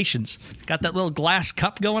congratulations. Got that little glass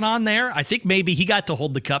cup going on there. I think maybe he got to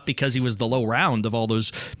hold the cup because he was the low round of all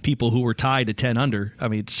those people who were tied at 10 under. I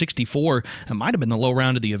mean, 64, it might have been the low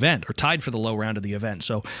round of the event, or tied for the low round of the event.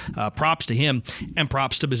 So props to him, and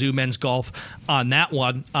props to Mizzou men's golf on that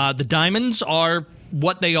one. The Diamonds are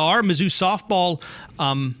what they are. Mizzou softball,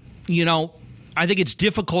 I think it's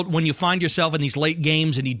difficult when you find yourself in these late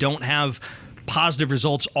games and you don't have positive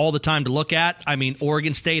results all the time to look at. I mean,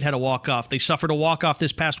 Oregon State had a walk-off. They suffered a walk-off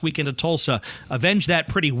this past weekend at Tulsa, avenged that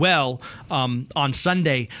pretty well on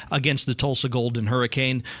Sunday against the Tulsa Golden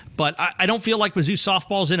Hurricane. But I don't feel like Mizzou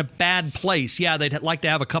softball's in a bad place. Yeah, they'd like to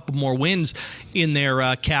have a couple more wins in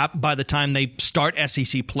their cap by the time they start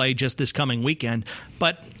SEC play just this coming weekend.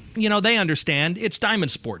 But they understand it's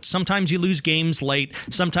diamond sports. Sometimes you lose games late.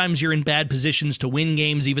 Sometimes you're in bad positions to win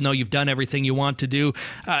games even though you've done everything you want to do.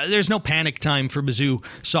 There's no panic time for Mizzou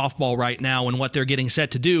softball right now and what they're getting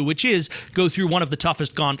set to do, which is go through one of the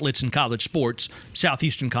toughest gauntlets in college sports,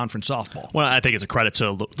 Southeastern Conference softball. Well, I think it's a credit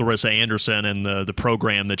to Larissa Anderson and the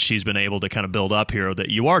program that she's been able to kind of build up here, that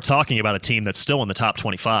you are talking about a team that's still in the top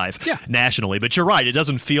 25 nationally. But you're right. It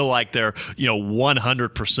doesn't feel like they're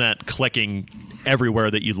 100% clicking everywhere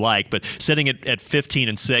that you'd like, but sitting at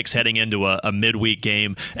 15-6 heading into a midweek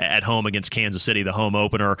game at home against Kansas City, the home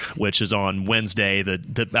opener, which is on Wednesday,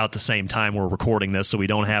 about the same time we're recording this, so we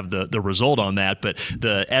don't have the result on that, but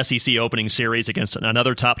the SEC opening series against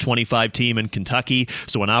another top 25 team in Kentucky,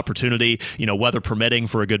 so an opportunity, weather permitting,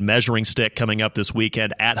 for a good measuring stick coming up this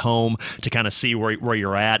weekend at home to kind of see where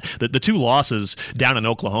you're at. The two losses down in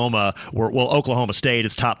Oklahoma were, Oklahoma State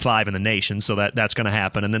is top 5 in the nation, so that's going to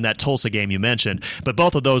happen, and then that Tulsa game you mentioned. But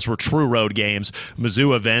both of those were true road games.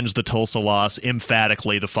 Mizzou avenged the Tulsa loss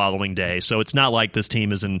emphatically the following day. So it's not like this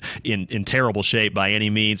team is in terrible shape by any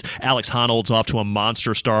means. Alex Honnold's off to a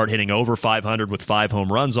monster start, hitting over 500 with 5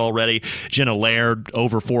 home runs already. Jenna Laird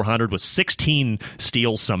over 400 with 16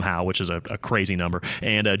 steals somehow, which is a crazy number.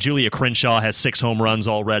 And Julia Crenshaw has 6 home runs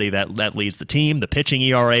already. That leads the team. The pitching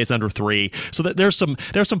ERA is under 3. So there's some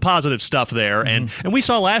positive stuff there. Mm-hmm. And we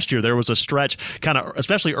saw last year there was a stretch, kind of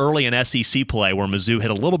especially early in SEC play, where Mizzou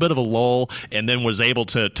hit a little bit of a lull and then was able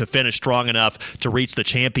to finish strong enough to reach the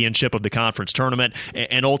championship of the conference tournament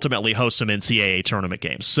and ultimately host some NCAA tournament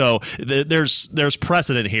games. So there's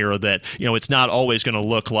precedent here that it's not always going to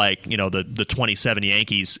look like the 27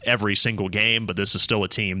 Yankees every single game, but this is still a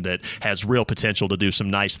team that has real potential to do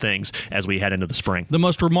some nice things as we head into the spring. The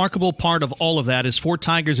most remarkable part of all of that is 4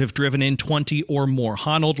 Tigers have driven in 20 or more.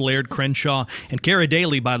 Honnold, Laird, Crenshaw, and Kara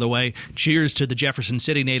Daly, by the way. Cheers to the Jefferson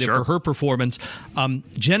City native for her performance.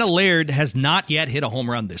 Jenna Laird has not yet hit a home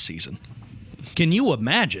run this season. Can you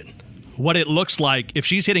imagine what it looks like if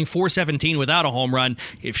she's hitting .417 without a home run,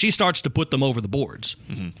 if she starts to put them over the boards?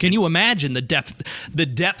 Mm-hmm. Can you imagine the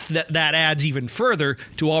depth that adds even further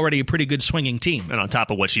to already a pretty good swinging team? And on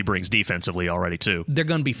top of what she brings defensively already, too. They're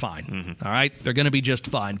going to be fine. Mm-hmm. All right? They're going to be just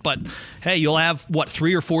fine. But, hey, you'll have,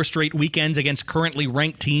 3 or 4 straight weekends against currently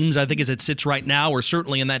ranked teams, I think, as it sits right now, or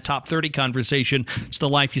certainly in that top 30 conversation. It's the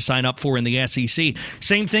life you sign up for in the SEC.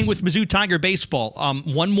 Same thing with Mizzou Tiger baseball.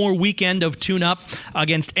 One more weekend of tune-up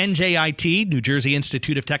against NJIT, New Jersey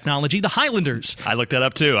Institute of Technology, the Highlanders. I looked that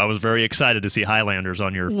up too. I was very excited to see Highlanders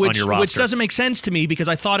on your roster. Which doesn't make sense to me because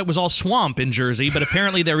I thought it was all swamp in Jersey, but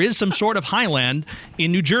apparently there is some sort of highland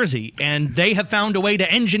in New Jersey, and they have found a way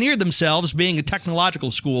to engineer themselves, being a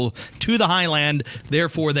technological school, to the highland.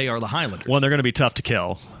 Therefore, they are the Highlanders. Well, they're going to be tough to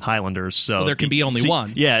kill, Highlanders. So there can be only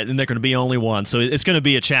one. Yeah, and they're going to be only one. So it's going to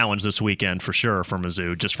be a challenge this weekend for sure for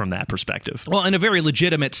Mizzou, just from that perspective. Well, in a very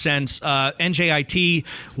legitimate sense, NJIT,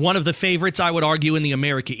 one of the favorites, I would argue, in the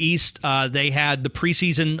America East. They had the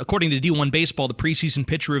preseason, according to D1 Baseball, the preseason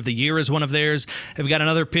pitcher of the year is one of theirs. They've got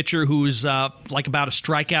another pitcher who's like about a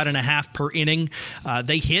strikeout and a half per inning.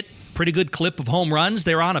 They hit pretty good clip of home runs.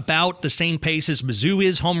 They're on about the same pace as Mizzou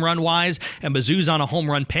is home run wise, and Mizzou's on a home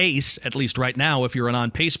run pace, at least right now if you're an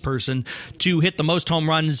on-pace person, to hit the most home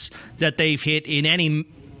runs that they've hit in any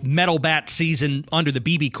metal bat season under the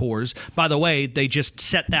BB cores. By the way, they just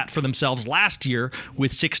set that for themselves last year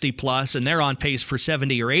with 60 plus, and they're on pace for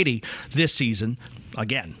 70 or 80 this season.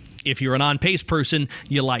 Again, if you're an on-pace person,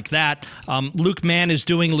 you like that. Luke Mann is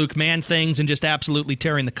doing Luke Mann things and just absolutely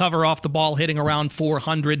tearing the cover off the ball, hitting around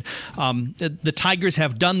 400. The Tigers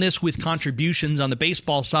have done this with contributions on the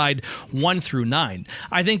baseball side 1 through 9.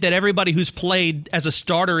 I think that everybody who's played as a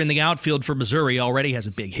starter in the outfield for Missouri already has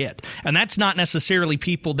a big hit. And that's not necessarily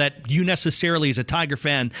people that you necessarily as a Tiger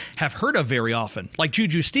fan have heard of very often, like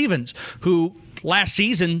Juju Stevens, who last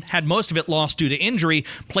season had most of it lost due to injury,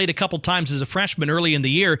 played a couple times as a freshman early in the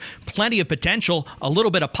year, plenty of potential, a little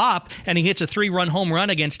bit of pop, and he hits a 3-run home run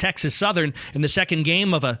against Texas Southern in the second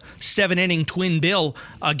game of a 7-inning twin bill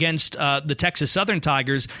against the Texas Southern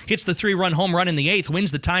Tigers, hits the 3-run home run in the 8th,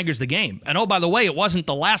 wins the Tigers the game. And oh, by the way, it wasn't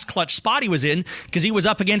the last clutch spot he was in because he was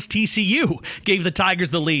up against TCU, gave the Tigers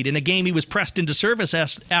the lead in a game he was pressed into service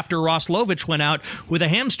after Ross Lovich went out with a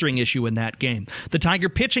hamstring issue in that game. The Tiger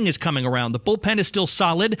pitching is coming around. The bullpen bullpen is still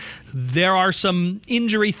solid. There are some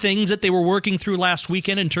injury things that they were working through last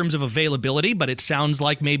weekend in terms of availability, but it sounds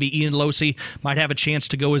like maybe Ian Losey might have a chance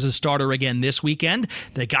to go as a starter again this weekend.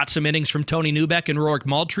 They got some innings from Tony Newbeck and Rorik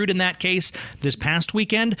Maltrud in that case this past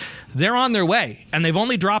weekend. They're on their way, and they've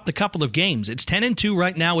only dropped a couple of games. It's 10-2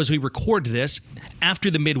 right now as we record this after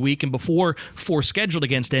the midweek and before 4 scheduled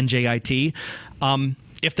against NJIT.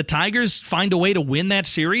 If the Tigers find a way to win that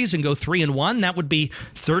series and go 3-1, that would be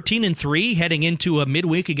 13-3 heading into a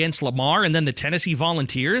midweek against Lamar and then the Tennessee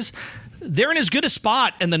Volunteers. They're in as good a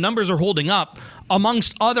spot, and the numbers are holding up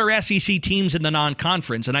amongst other SEC teams in the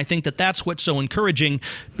non-conference. And I think that that's what's so encouraging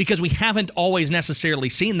because we haven't always necessarily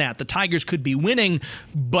seen that. The Tigers could be winning,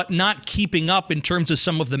 but not keeping up in terms of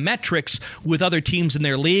some of the metrics with other teams in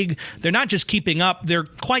their league. They're not just keeping up, they're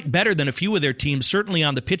quite better than a few of their teams, certainly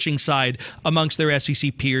on the pitching side amongst their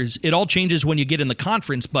SEC peers. It all changes when you get in the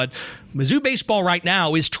conference, but Mizzou baseball right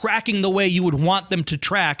now is tracking the way you would want them to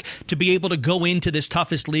track to be able to go into this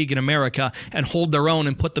toughest league in America and hold their own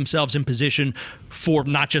and put themselves in position for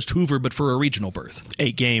not just Hoover, but for a regional berth.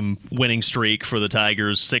 8-game winning streak for the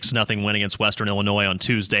Tigers, 6-0 win against Western Illinois on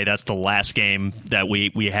Tuesday. That's the last game that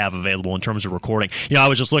we have available in terms of recording. I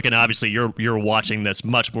was just looking, obviously you're watching this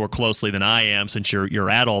much more closely than I am since you're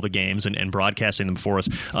at all the games and broadcasting them for us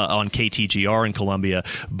on KTGR in Columbia.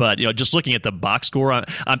 But just looking at the box score,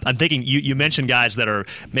 I'm thinking you mentioned guys that are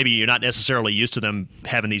maybe you're not necessarily used to them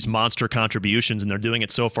having these monster contributions, and they're doing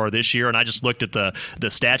it so far this year. And I just looked at the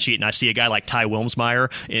stat sheet, and I see a guy like Ty Wilmsmeyer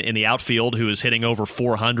in the outfield who is hitting over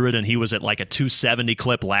 400, and he was at like a 270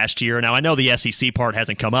 clip last year. Now, I know the SEC part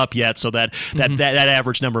hasn't come up yet, so that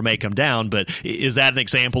average number may come down, but is that an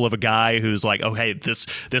example of a guy who's like, oh, hey, this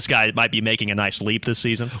guy might be making a nice leap this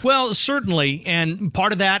season? Well, certainly, and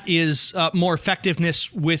part of that is more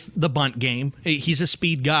effectiveness with the bunt game. He's a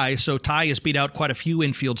speed guy, so Ty has beat out quite a few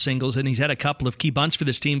infield singles, and he's had a couple of key bunts for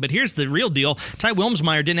this team. But here's the real deal. Ty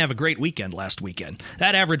Wilmsmeyer didn't have a great weekend last weekend.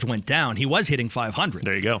 That average went down. He was hitting 500.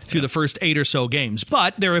 There you go. Through the first 8 or so games.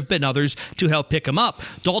 But there have been others to help pick him up.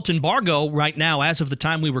 Dalton Bargo, right now, as of the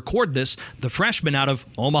time we record this, the freshman out of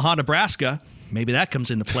Omaha, Nebraska, maybe that comes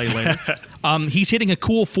into play later. He's hitting a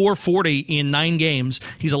cool 440 in 9 games.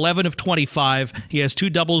 He's 11 of 25. He has 2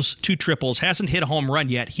 doubles, 2 triples. Hasn't hit a home run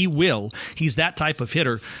yet. He will. He's that type of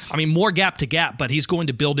hitter. I mean, more gap to gap, but he's going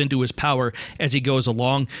to build into his power as he goes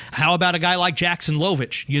along. How about a guy like Jackson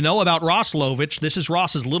Lovich? You know about Ross Lovich. This is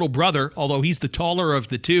Ross's little brother, although he's the taller of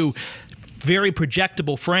the two. Very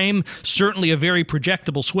projectable frame, certainly a very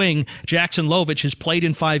projectable swing. Jackson Lovich has played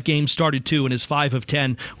in 5 games, started 2, and is 5 of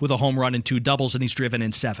 10 with a home run and 2 doubles, and he's driven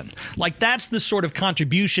in 7. Like, that's the sort of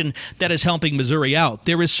contribution that is helping Missouri out.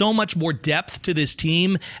 There is so much more depth to this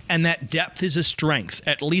team, and that depth is a strength,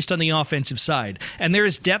 at least on the offensive side. And there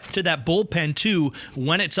is depth to that bullpen, too,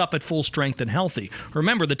 when it's up at full strength and healthy.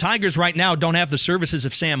 Remember, the Tigers right now don't have the services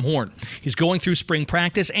of Sam Horn. He's going through spring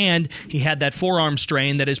practice, and he had that forearm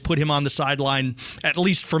strain that has put him on the sideline, at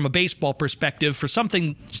least from a baseball perspective, for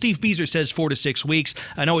something Steve Beazer says 4 to 6 weeks.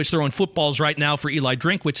 I know he's throwing footballs right now for Eli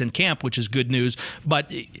Drinkwitz in camp, which is good news, but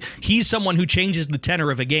he's someone who changes the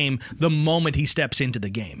tenor of a game the moment he steps into the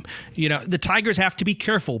game. The Tigers have to be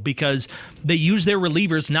careful because they use their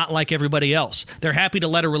relievers not like everybody else. They're happy to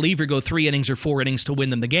let a reliever go 3 innings or 4 innings to win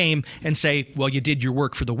them the game and say, well, you did your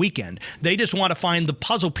work for the weekend. They just want to find the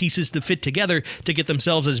puzzle pieces to fit together to get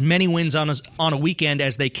themselves as many wins on a weekend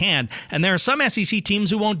as they can. And there are some SEC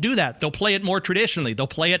teams who won't do that. They'll play it more traditionally. They'll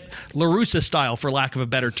play it La Russa style, for lack of a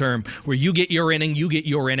better term, where you get your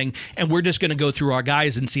inning, and we're just going to go through our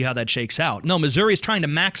guys and see how that shakes out. No, Missouri is trying to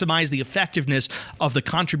maximize the effectiveness of the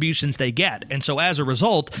contributions they get. And so as a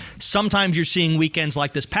result, sometimes you're seeing weekends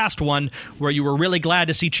like this past one where you were really glad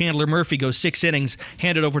to see Chandler Murphy go 6 innings,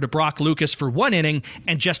 hand it over to Brock Lucas for 1 inning,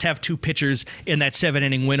 and just have 2 pitchers in that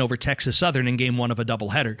 7-inning win over Texas Southern in game 1 of a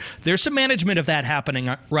doubleheader. There's some management of that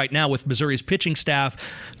happening right now with Missouri's pitching staff,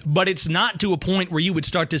 but it's not to a point where you would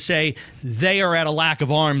start to say they are at a lack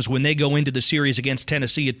of arms when they go into the series against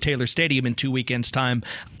Tennessee at Taylor Stadium in 2 weekends' time.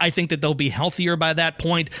 I think that they'll be healthier by that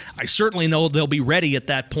point. I certainly know they'll be ready at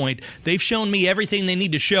that point. They've shown me everything they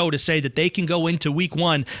need to show to say that they can go into week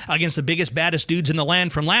 1 against the biggest, baddest dudes in the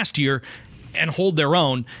land from last year and hold their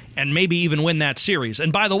own and maybe even win that series.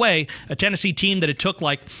 And by the way, a Tennessee team that it took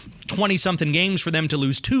like 20-something games for them to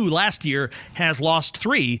lose 2 last year has lost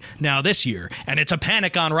 3 now this year. And it's a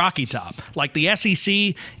panic on Rocky Top. Like, the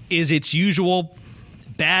SEC is its usual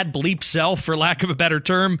bad bleep self, for lack of a better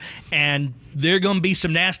term, and there are going to be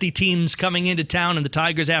some nasty teams coming into town, and the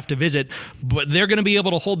Tigers have to visit, but they're going to be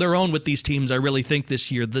able to hold their own with these teams, I really think,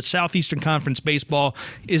 this year. The Southeastern Conference baseball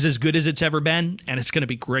is as good as it's ever been, and it's going to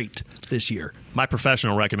be great this year. My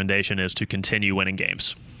professional recommendation is to continue winning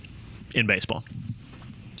games in baseball.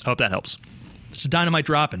 I hope that helps. This is dynamite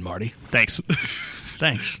dropping, Marty. Thanks.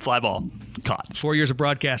 Thanks. Fly ball. Caught. 4 years of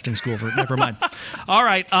broadcasting school. Never mind. All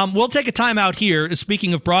right. We'll take a time out here.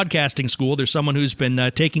 Speaking of broadcasting school, there's someone who's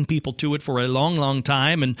been taking people to it for a long, long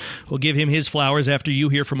time, and we'll give him his flowers after you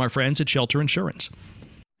hear from our friends at Shelter Insurance.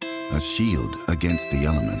 A shield against the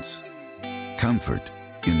elements. Comfort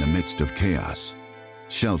in the midst of chaos.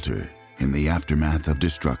 Shelter in the aftermath of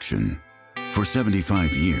destruction. For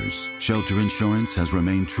 75 years, Shelter Insurance has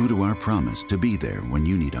remained true to our promise to be there when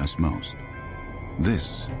you need us most.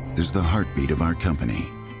 This is the heartbeat of our company,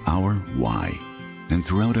 our why. And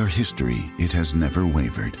throughout our history, it has never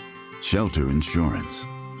wavered. Shelter Insurance.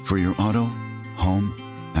 For your auto, home,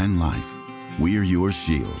 and life. We're your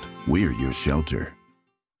shield. We're your shelter.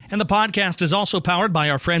 And the podcast is also powered by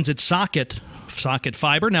our friends at Socket. Socket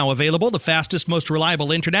Fiber, now available, the fastest, most reliable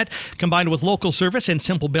internet, combined with local service and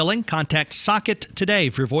simple billing. Contact Socket today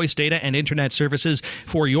for voice data and internet services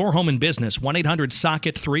for your home and business.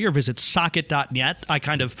 1-800-SOCKET-3 or visit socket.net. I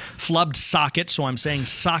kind of flubbed Socket, so I'm saying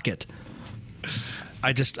Socket.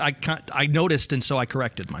 I noticed, and so I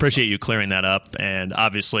corrected myself. Appreciate you clearing that up. And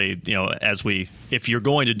obviously, if you're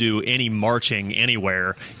going to do any marching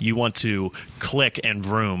anywhere, you want to click and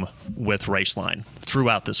vroom with Raceline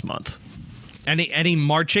throughout this month. Any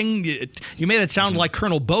marching? You made it sound like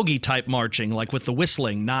Colonel Bogey type marching, like with the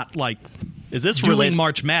whistling, not like is this doing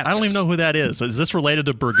March Madness. I don't even know who that is. Is this related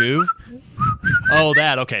to Burgoo? Oh,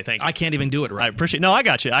 that. Okay, thank you. I can't even do it right. I appreciate. No, I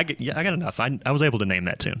got you. I got enough. I was able to name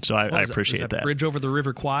that tune, so I appreciate that. Bridge over the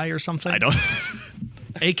River Kwai or something? I don't.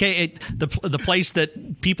 AKA the place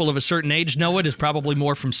that people of a certain age know it is probably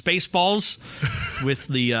more from Spaceballs, with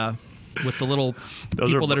the little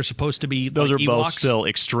people that are supposed to be those like are Ewoks. Both still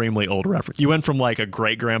extremely old reference. You went from like a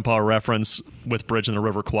great grandpa reference with Bridge in the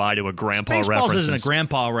River Kwai to a grandpa Spaceballs reference. Spaceballs isn't a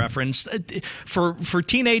grandpa reference for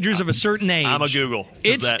teenagers of a certain age. I'm a Google.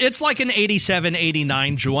 It's like an 87,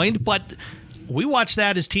 89 joint, but we watched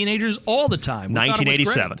that as teenagers all the time.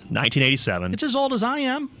 1987. It's as old as I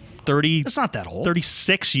am. It's not that old.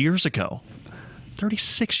 36 years ago.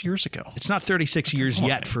 36 years ago. It's not 36 years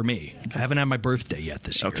yet for me. I haven't had my birthday yet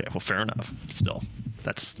this year. Okay, well, fair enough. Still,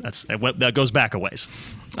 that goes back a ways.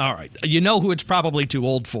 All right. You know who it's probably too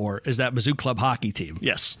old for is that Mizzou Club hockey team.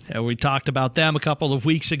 Yes. We talked about them a couple of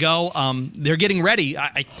weeks ago. They're getting ready.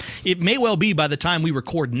 It may well be by the time we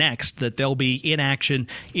record next that they'll be in action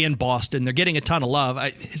in Boston. They're getting a ton of love.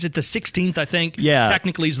 Is it the 16th, I think? Yeah.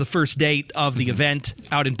 Technically is the first date of the event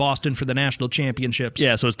out in Boston for the national championships.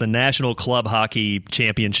 Yeah, so it's the National Club Hockey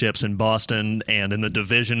Championships in Boston, and in the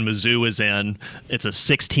division Mizzou is in, it's a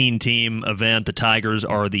 16-team event. The Tigers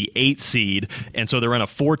are the 8th seed, and so they're in a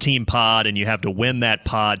 4-team pod, and you have to win that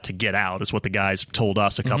pod to get out, is what the guys told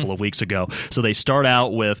us a couple of weeks ago. So they start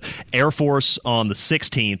out with Air Force on the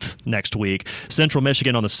 16th next week, Central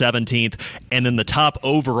Michigan on the 17th, and then the top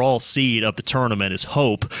overall seed of the tournament is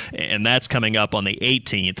Hope, and that's coming up on the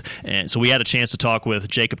 18th. And so we had a chance to talk with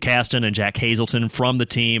Jacob Kasten and Jack Hazelton from the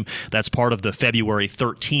team. That's part of the February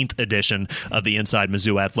 13th edition of the Inside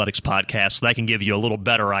Mizzou Athletics podcast. So that can give you a little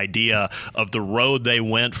better idea of the road they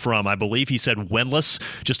went from, I believe he said, winless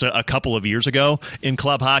just a couple of years ago in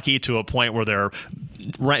club hockey to a point where they're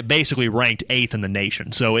basically ranked 8th in the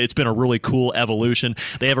nation. So it's been a really cool evolution.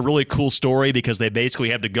 They have a really cool story because they basically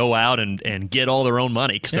have to go out and get all their own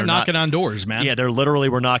money. They're knocking on doors, man. Yeah,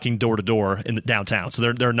 we're knocking door to door in downtown.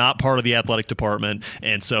 So they're not part of the athletic department,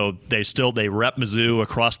 and so they rep Mizzou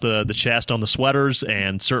across the chest on the sweaters,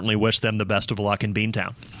 and certainly wish them the best of luck in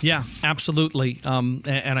Beantown. Yeah, absolutely. And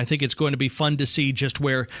I think it's going to be fun to see just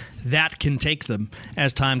where that can take them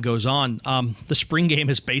as time goes on. The spring game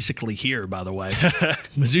is basically here, by the way.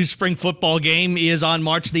 Mizzou's spring football game is on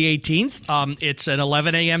March the 18th. It's an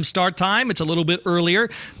 11 a.m. start time. It's a little bit earlier,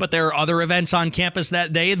 but there are other events on campus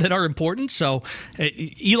that day that are important. So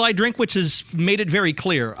Eli Drinkwitz has made it very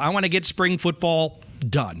clear. I want to get spring football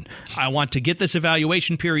done. I want to get this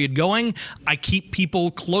evaluation period going. I keep people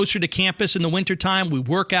closer to campus in the wintertime. We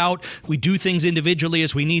work out. We do things individually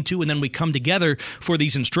as we need to, and then we come together for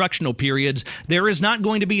these instructional periods. There is not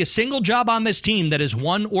going to be a single job on this team that is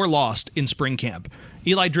won or lost in spring camp.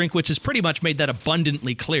 Eli Drinkwitz has pretty much made that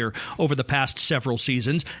abundantly clear over the past several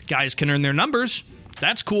seasons. Guys can earn their numbers.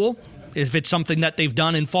 That's cool. If it's something that they've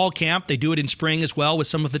done in fall camp, they do it in spring as well with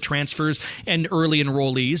some of the transfers and early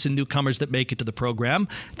enrollees and newcomers that make it to the program.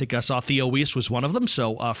 I think I saw Theo Weiss was one of them.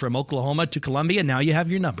 So from Oklahoma to Columbia, now you have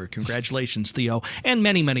your number. Congratulations, Theo, and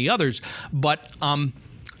many, many others. But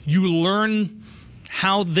you learn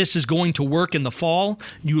how this is going to work in the fall.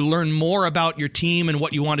 You learn more about your team and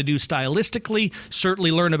what you want to do stylistically.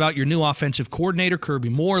 Certainly learn about your new offensive coordinator, Kirby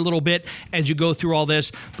Moore, a little bit as you go through all this.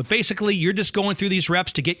 But basically, you're just going through these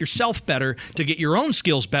reps to get yourself better, to get your own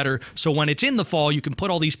skills better, so when it's in the fall, you can put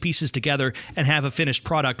all these pieces together and have a finished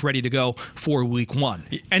product ready to go for week one.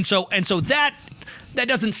 And so that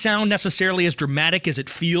doesn't sound necessarily as dramatic as it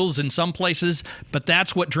feels in some places, but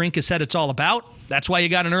that's what Drink has said it's all about. That's why you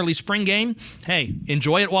got an early spring game. Hey,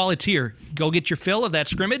 enjoy it while it's here. Go get your fill of that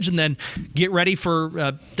scrimmage and then get ready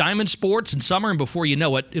for Diamond Sports in summer, and before you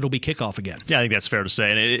know it, it'll be kickoff again. Yeah, I think that's fair to say,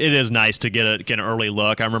 and it is nice to get an early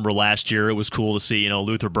look. I remember last year it was cool to see,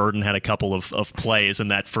 Luther Burden had a couple of plays in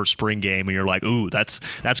that first spring game, and you're like, ooh, that's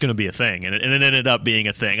going to be a thing, and it ended up being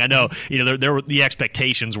a thing. I know, there were the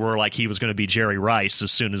expectations were like he was going to be Jerry Rice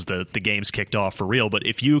as soon as the games kicked off for real, but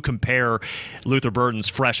if you compare Luther Burden's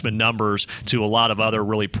freshman numbers to a lot of other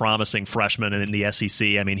really promising freshmen in the SEC,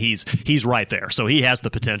 I mean, he's right there. So he has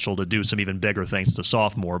the potential to do some even bigger things as a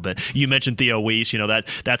sophomore. But you mentioned Theo Weiss,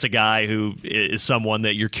 that's a guy who is someone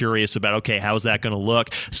that you're curious about, okay, how's that going to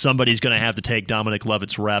look? Somebody's going to have to take Dominic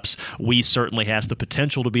Lovett's reps. Weiss certainly has the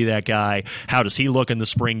potential to be that guy. How does he look in the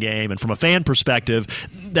spring game? And from a fan perspective,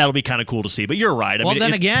 that'll be kind of cool to see. But you're right.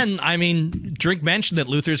 Drink mentioned that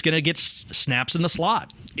Luther's going to get snaps in the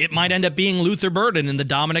slot. It might end up being Luther Burden in the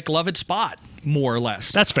Dominic Lovett spot, more or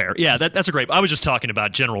less. That's fair. Yeah, that's a great. I was just talking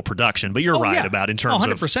about general production, but you're right about in terms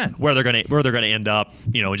 100%. Of where they're going to end up.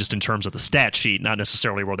 Just in terms of the stat sheet, not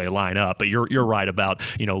necessarily where they line up. But you're right about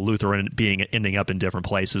Luther ending up in different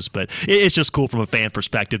places. But it's just cool from a fan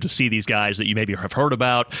perspective to see these guys that you maybe have heard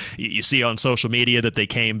about. You see on social media that they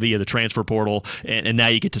came via the transfer portal, and now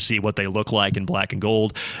you get to see what they look like in black and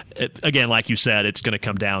gold. Again, like you said, it's going to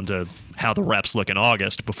come down to how the reps look in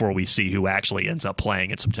August before we see who actually ends up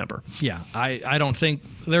playing in September. Yeah, I don't think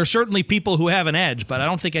there are certainly people who have an edge, but I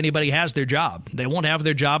don't think anybody has their job. They won't have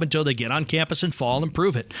their job until they get on campus in fall and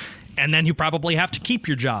prove it. And then you probably have to keep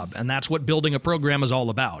your job, and that's what building a program is all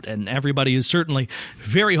about. And everybody is certainly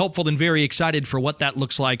very hopeful and very excited for what that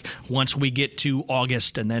looks like once we get to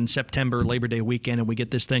August and then September, Labor Day weekend, and we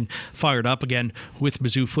get this thing fired up again with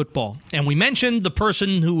Mizzou football. And we mentioned the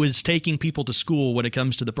person who is taking people to school when it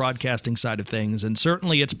comes to the broadcasting side of things, and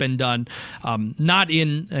certainly it's been done not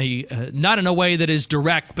in a way that is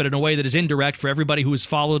direct, but in a way that is indirect for everybody who has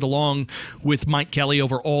followed along with Mike Kelly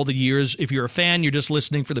over all the years. If you're a fan, you're just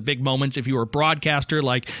listening for the big moments. If you're a broadcaster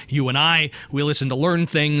like you and I, we listen to learn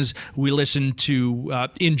things. We listen to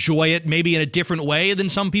enjoy it maybe in a different way than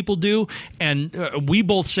some people do. And we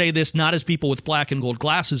both say this not as people with black and gold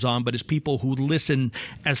glasses on, but as people who listen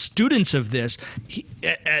as students of this.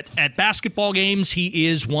 At basketball games, he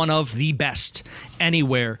is one of the best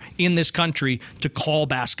anywhere in this country to call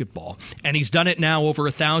basketball. And he's done it now over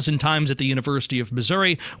 1,000 times at the University of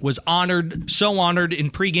Missouri, was honored, so honored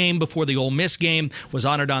in pregame before the Ole Miss game, was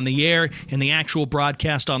honored on the air in the actual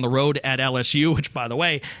broadcast on the road at LSU, which, by the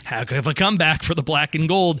way, heck of a comeback for the black and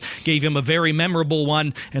gold, gave him a very memorable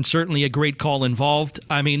one and certainly a great call involved.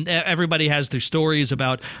 I mean, everybody has their stories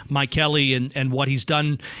about Mike Kelly and what he's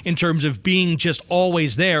done in terms of being just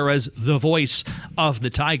always there as the voice of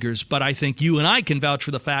the Tigers. But I think you and I can vouch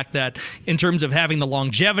for the fact that in terms of having the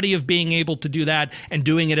longevity of being able to do that and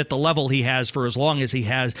doing it at the level he has for as long as he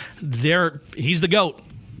has, he's the GOAT.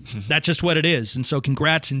 That's just what it is. And so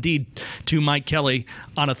congrats indeed to Mike Kelly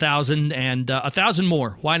on 1,000 and 1,000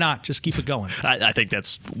 more. Why not? Just keep it going. I think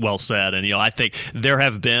that's well said. And, I think there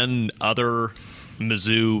have been other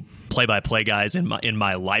Mizzou play-by-play guys in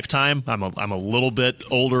my lifetime. I'm a little bit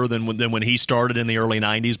older than when he started in the early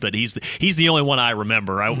 90s, but he's the only one I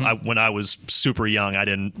remember. When I was super young, I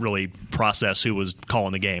didn't really process who was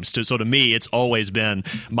calling the games. So to me, it's always been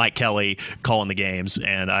Mike Kelly calling the games,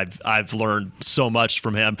 and I've learned so much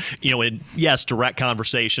from him. Yes, direct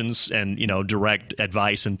conversations and direct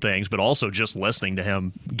advice and things, but also just listening to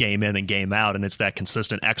him game in and game out, and it's that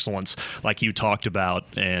consistent excellence like you talked about,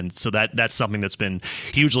 and so that's something that's been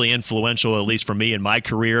hugely influential, at least for me in my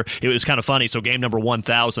career. It was kind of funny. So game number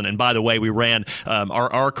 1,000, and by the way, we ran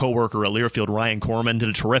our coworker at Learfield, Ryan Corman, did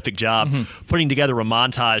a terrific job putting together a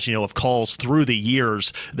montage, of calls through the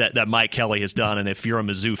years that Mike Kelly has done. And if you're a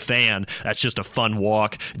Mizzou fan, that's just a fun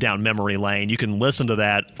walk down memory lane. You can listen to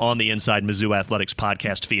that on the Inside Mizzou Athletics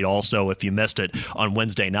podcast feed also if you missed it on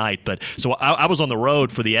Wednesday night. But so I was on the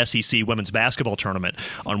road for the SEC women's basketball tournament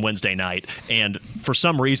on Wednesday night, and for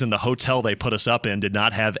some reason the hotel they put us up in did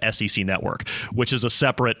not have SEC Network, which is a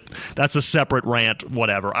separate rant,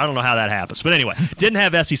 whatever. I don't know how that happens. But anyway, didn't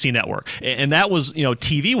have SEC Network. And that was,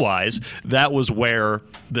 TV-wise, that was where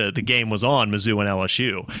the game was on, Mizzou and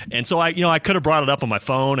LSU. And so I could have brought it up on my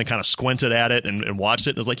phone and kind of squinted at it and watched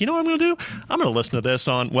it. And I was like, what I'm going to do? I'm going to listen to this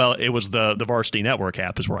on, well, it was the Varsity Network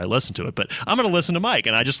app is where I listened to it. But I'm going to listen to Mike.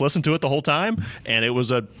 And I just listened to it the whole time. And it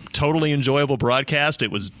was a totally enjoyable broadcast.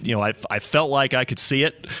 It was, I felt like I could see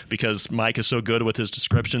it because Mike is so good with his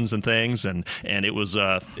descriptions and things. And it was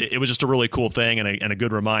just a really cool thing and a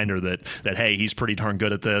good reminder that hey, he's pretty darn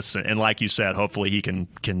good at this. And like you said, hopefully he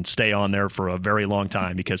can stay on there for a very long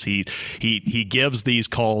time because he gives these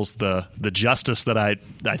calls the justice that I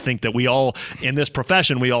think that we all in this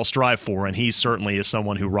profession we all strive for, and he certainly is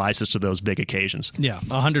someone who rises to those big occasions. Yeah,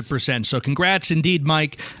 100%. So congrats indeed,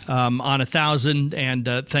 Mike, on 1,000,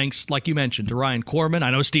 and thanks, like you mentioned, to Ryan Corman.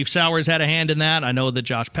 I know Steve Sowers had a hand in that. I know that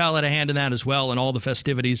Josh Pell had a hand in that as well, and all the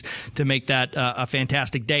festivities to make that a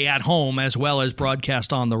fantastic day at home as well as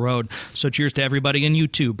broadcast on the road. So cheers to everybody, and you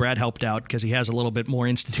too. Brad helped out because he has a little bit more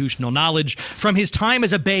institutional knowledge from his time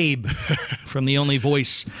as a babe, from the only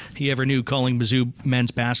voice he ever knew calling Mizzou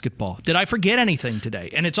men's basketball. Did I forget anything today?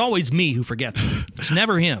 And it's always me who forgets it. It's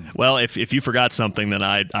never him. Well, if you forgot something, then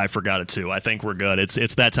I forgot it too. I think we're good.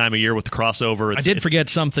 It's that time of year with the crossover. I did forget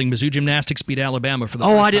something. Mizzou Gymnastics beat Alabama for the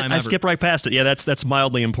first time ever. I skipped right past it. Yeah, that's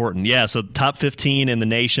mildly important. Yeah, so top 15 in the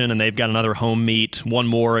nation, and they've got another home meet. One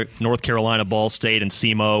more, North Carolina, Ball State, and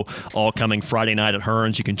SEMO, all coming Friday night at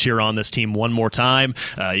Hearns. You can cheer on this team one more time.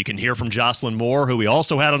 You can hear from Jocelyn Moore, who we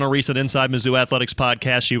also had on a recent Inside Mizzou Athletics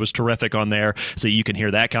podcast. She was terrific on there, so you can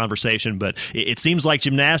hear that conversation. But it seems like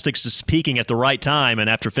gymnastics is peaking at the right time, and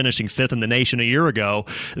after finishing 5th in the nation a year ago,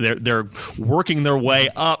 they're working their way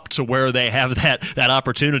up to where they have that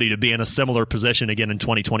opportunity to be in a similar position again in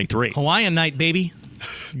 2023. Hawaiian night, baby.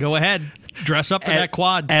 Go ahead. Dress up for that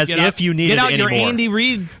quad. As if you needed any more. Get out your Andy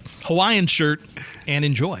Reid Hawaiian shirt and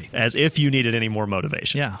enjoy. As if you needed any more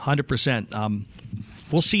motivation. Yeah, 100%.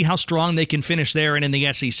 We'll see how strong they can finish there and in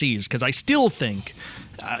the SECs, because I still think,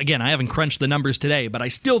 again, I haven't crunched the numbers today, but I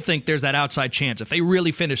still think there's that outside chance. If they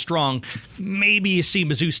really finish strong, maybe you see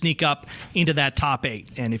Mizzou sneak up into that top 8.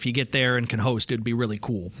 And if you get there and can host, it'd be really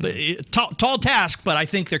cool. Tall task, but I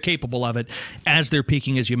think they're capable of it as they're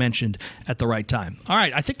peaking, as you mentioned, at the right time. All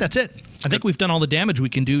right, I think that's it. I think we've done all the damage we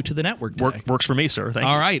can do to the network today. Works for me, sir. Thank you.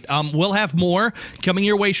 All right. We'll have more coming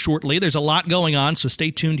your way shortly. There's a lot going on, so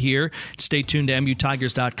stay tuned here. Stay tuned to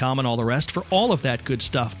MUTigers.com and all the rest for all of that good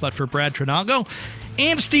stuff. But for Brad Trinago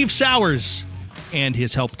and Steve Sowers and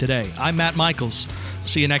his help today, I'm Matt Michaels.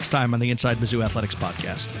 See you next time on the Inside Mizzou Athletics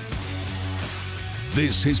podcast.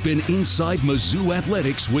 This has been Inside Mizzou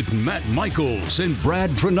Athletics with Matt Michaels and Brad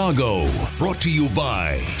Trinago. Brought to you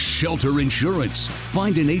by Shelter Insurance.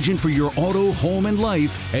 Find an agent for your auto, home, and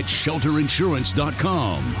life at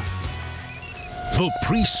shelterinsurance.com. The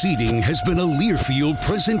preceding has been a Learfield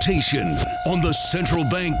presentation on the Central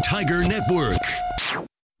Bank Tiger Network.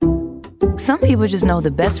 Some people just know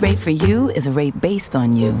the best rate for you is a rate based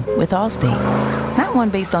on you with Allstate. Not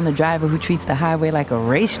one based on the driver who treats the highway like a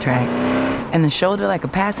racetrack and the shoulder like a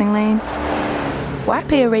passing lane. Why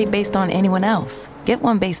pay a rate based on anyone else? Get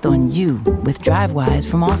one based on you with DriveWise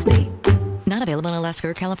from Allstate. Not available in Alaska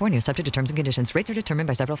or California, subject to terms and conditions. Rates are determined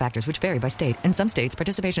by several factors, which vary by state. In some states,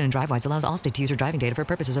 participation in DriveWise allows Allstate to use your driving data for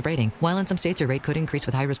purposes of rating. While in some states, your rate could increase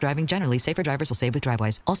with high-risk driving. Generally, safer drivers will save with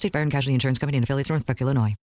DriveWise. Allstate Fire and Casualty Insurance Company and affiliates, Northbrook, Illinois.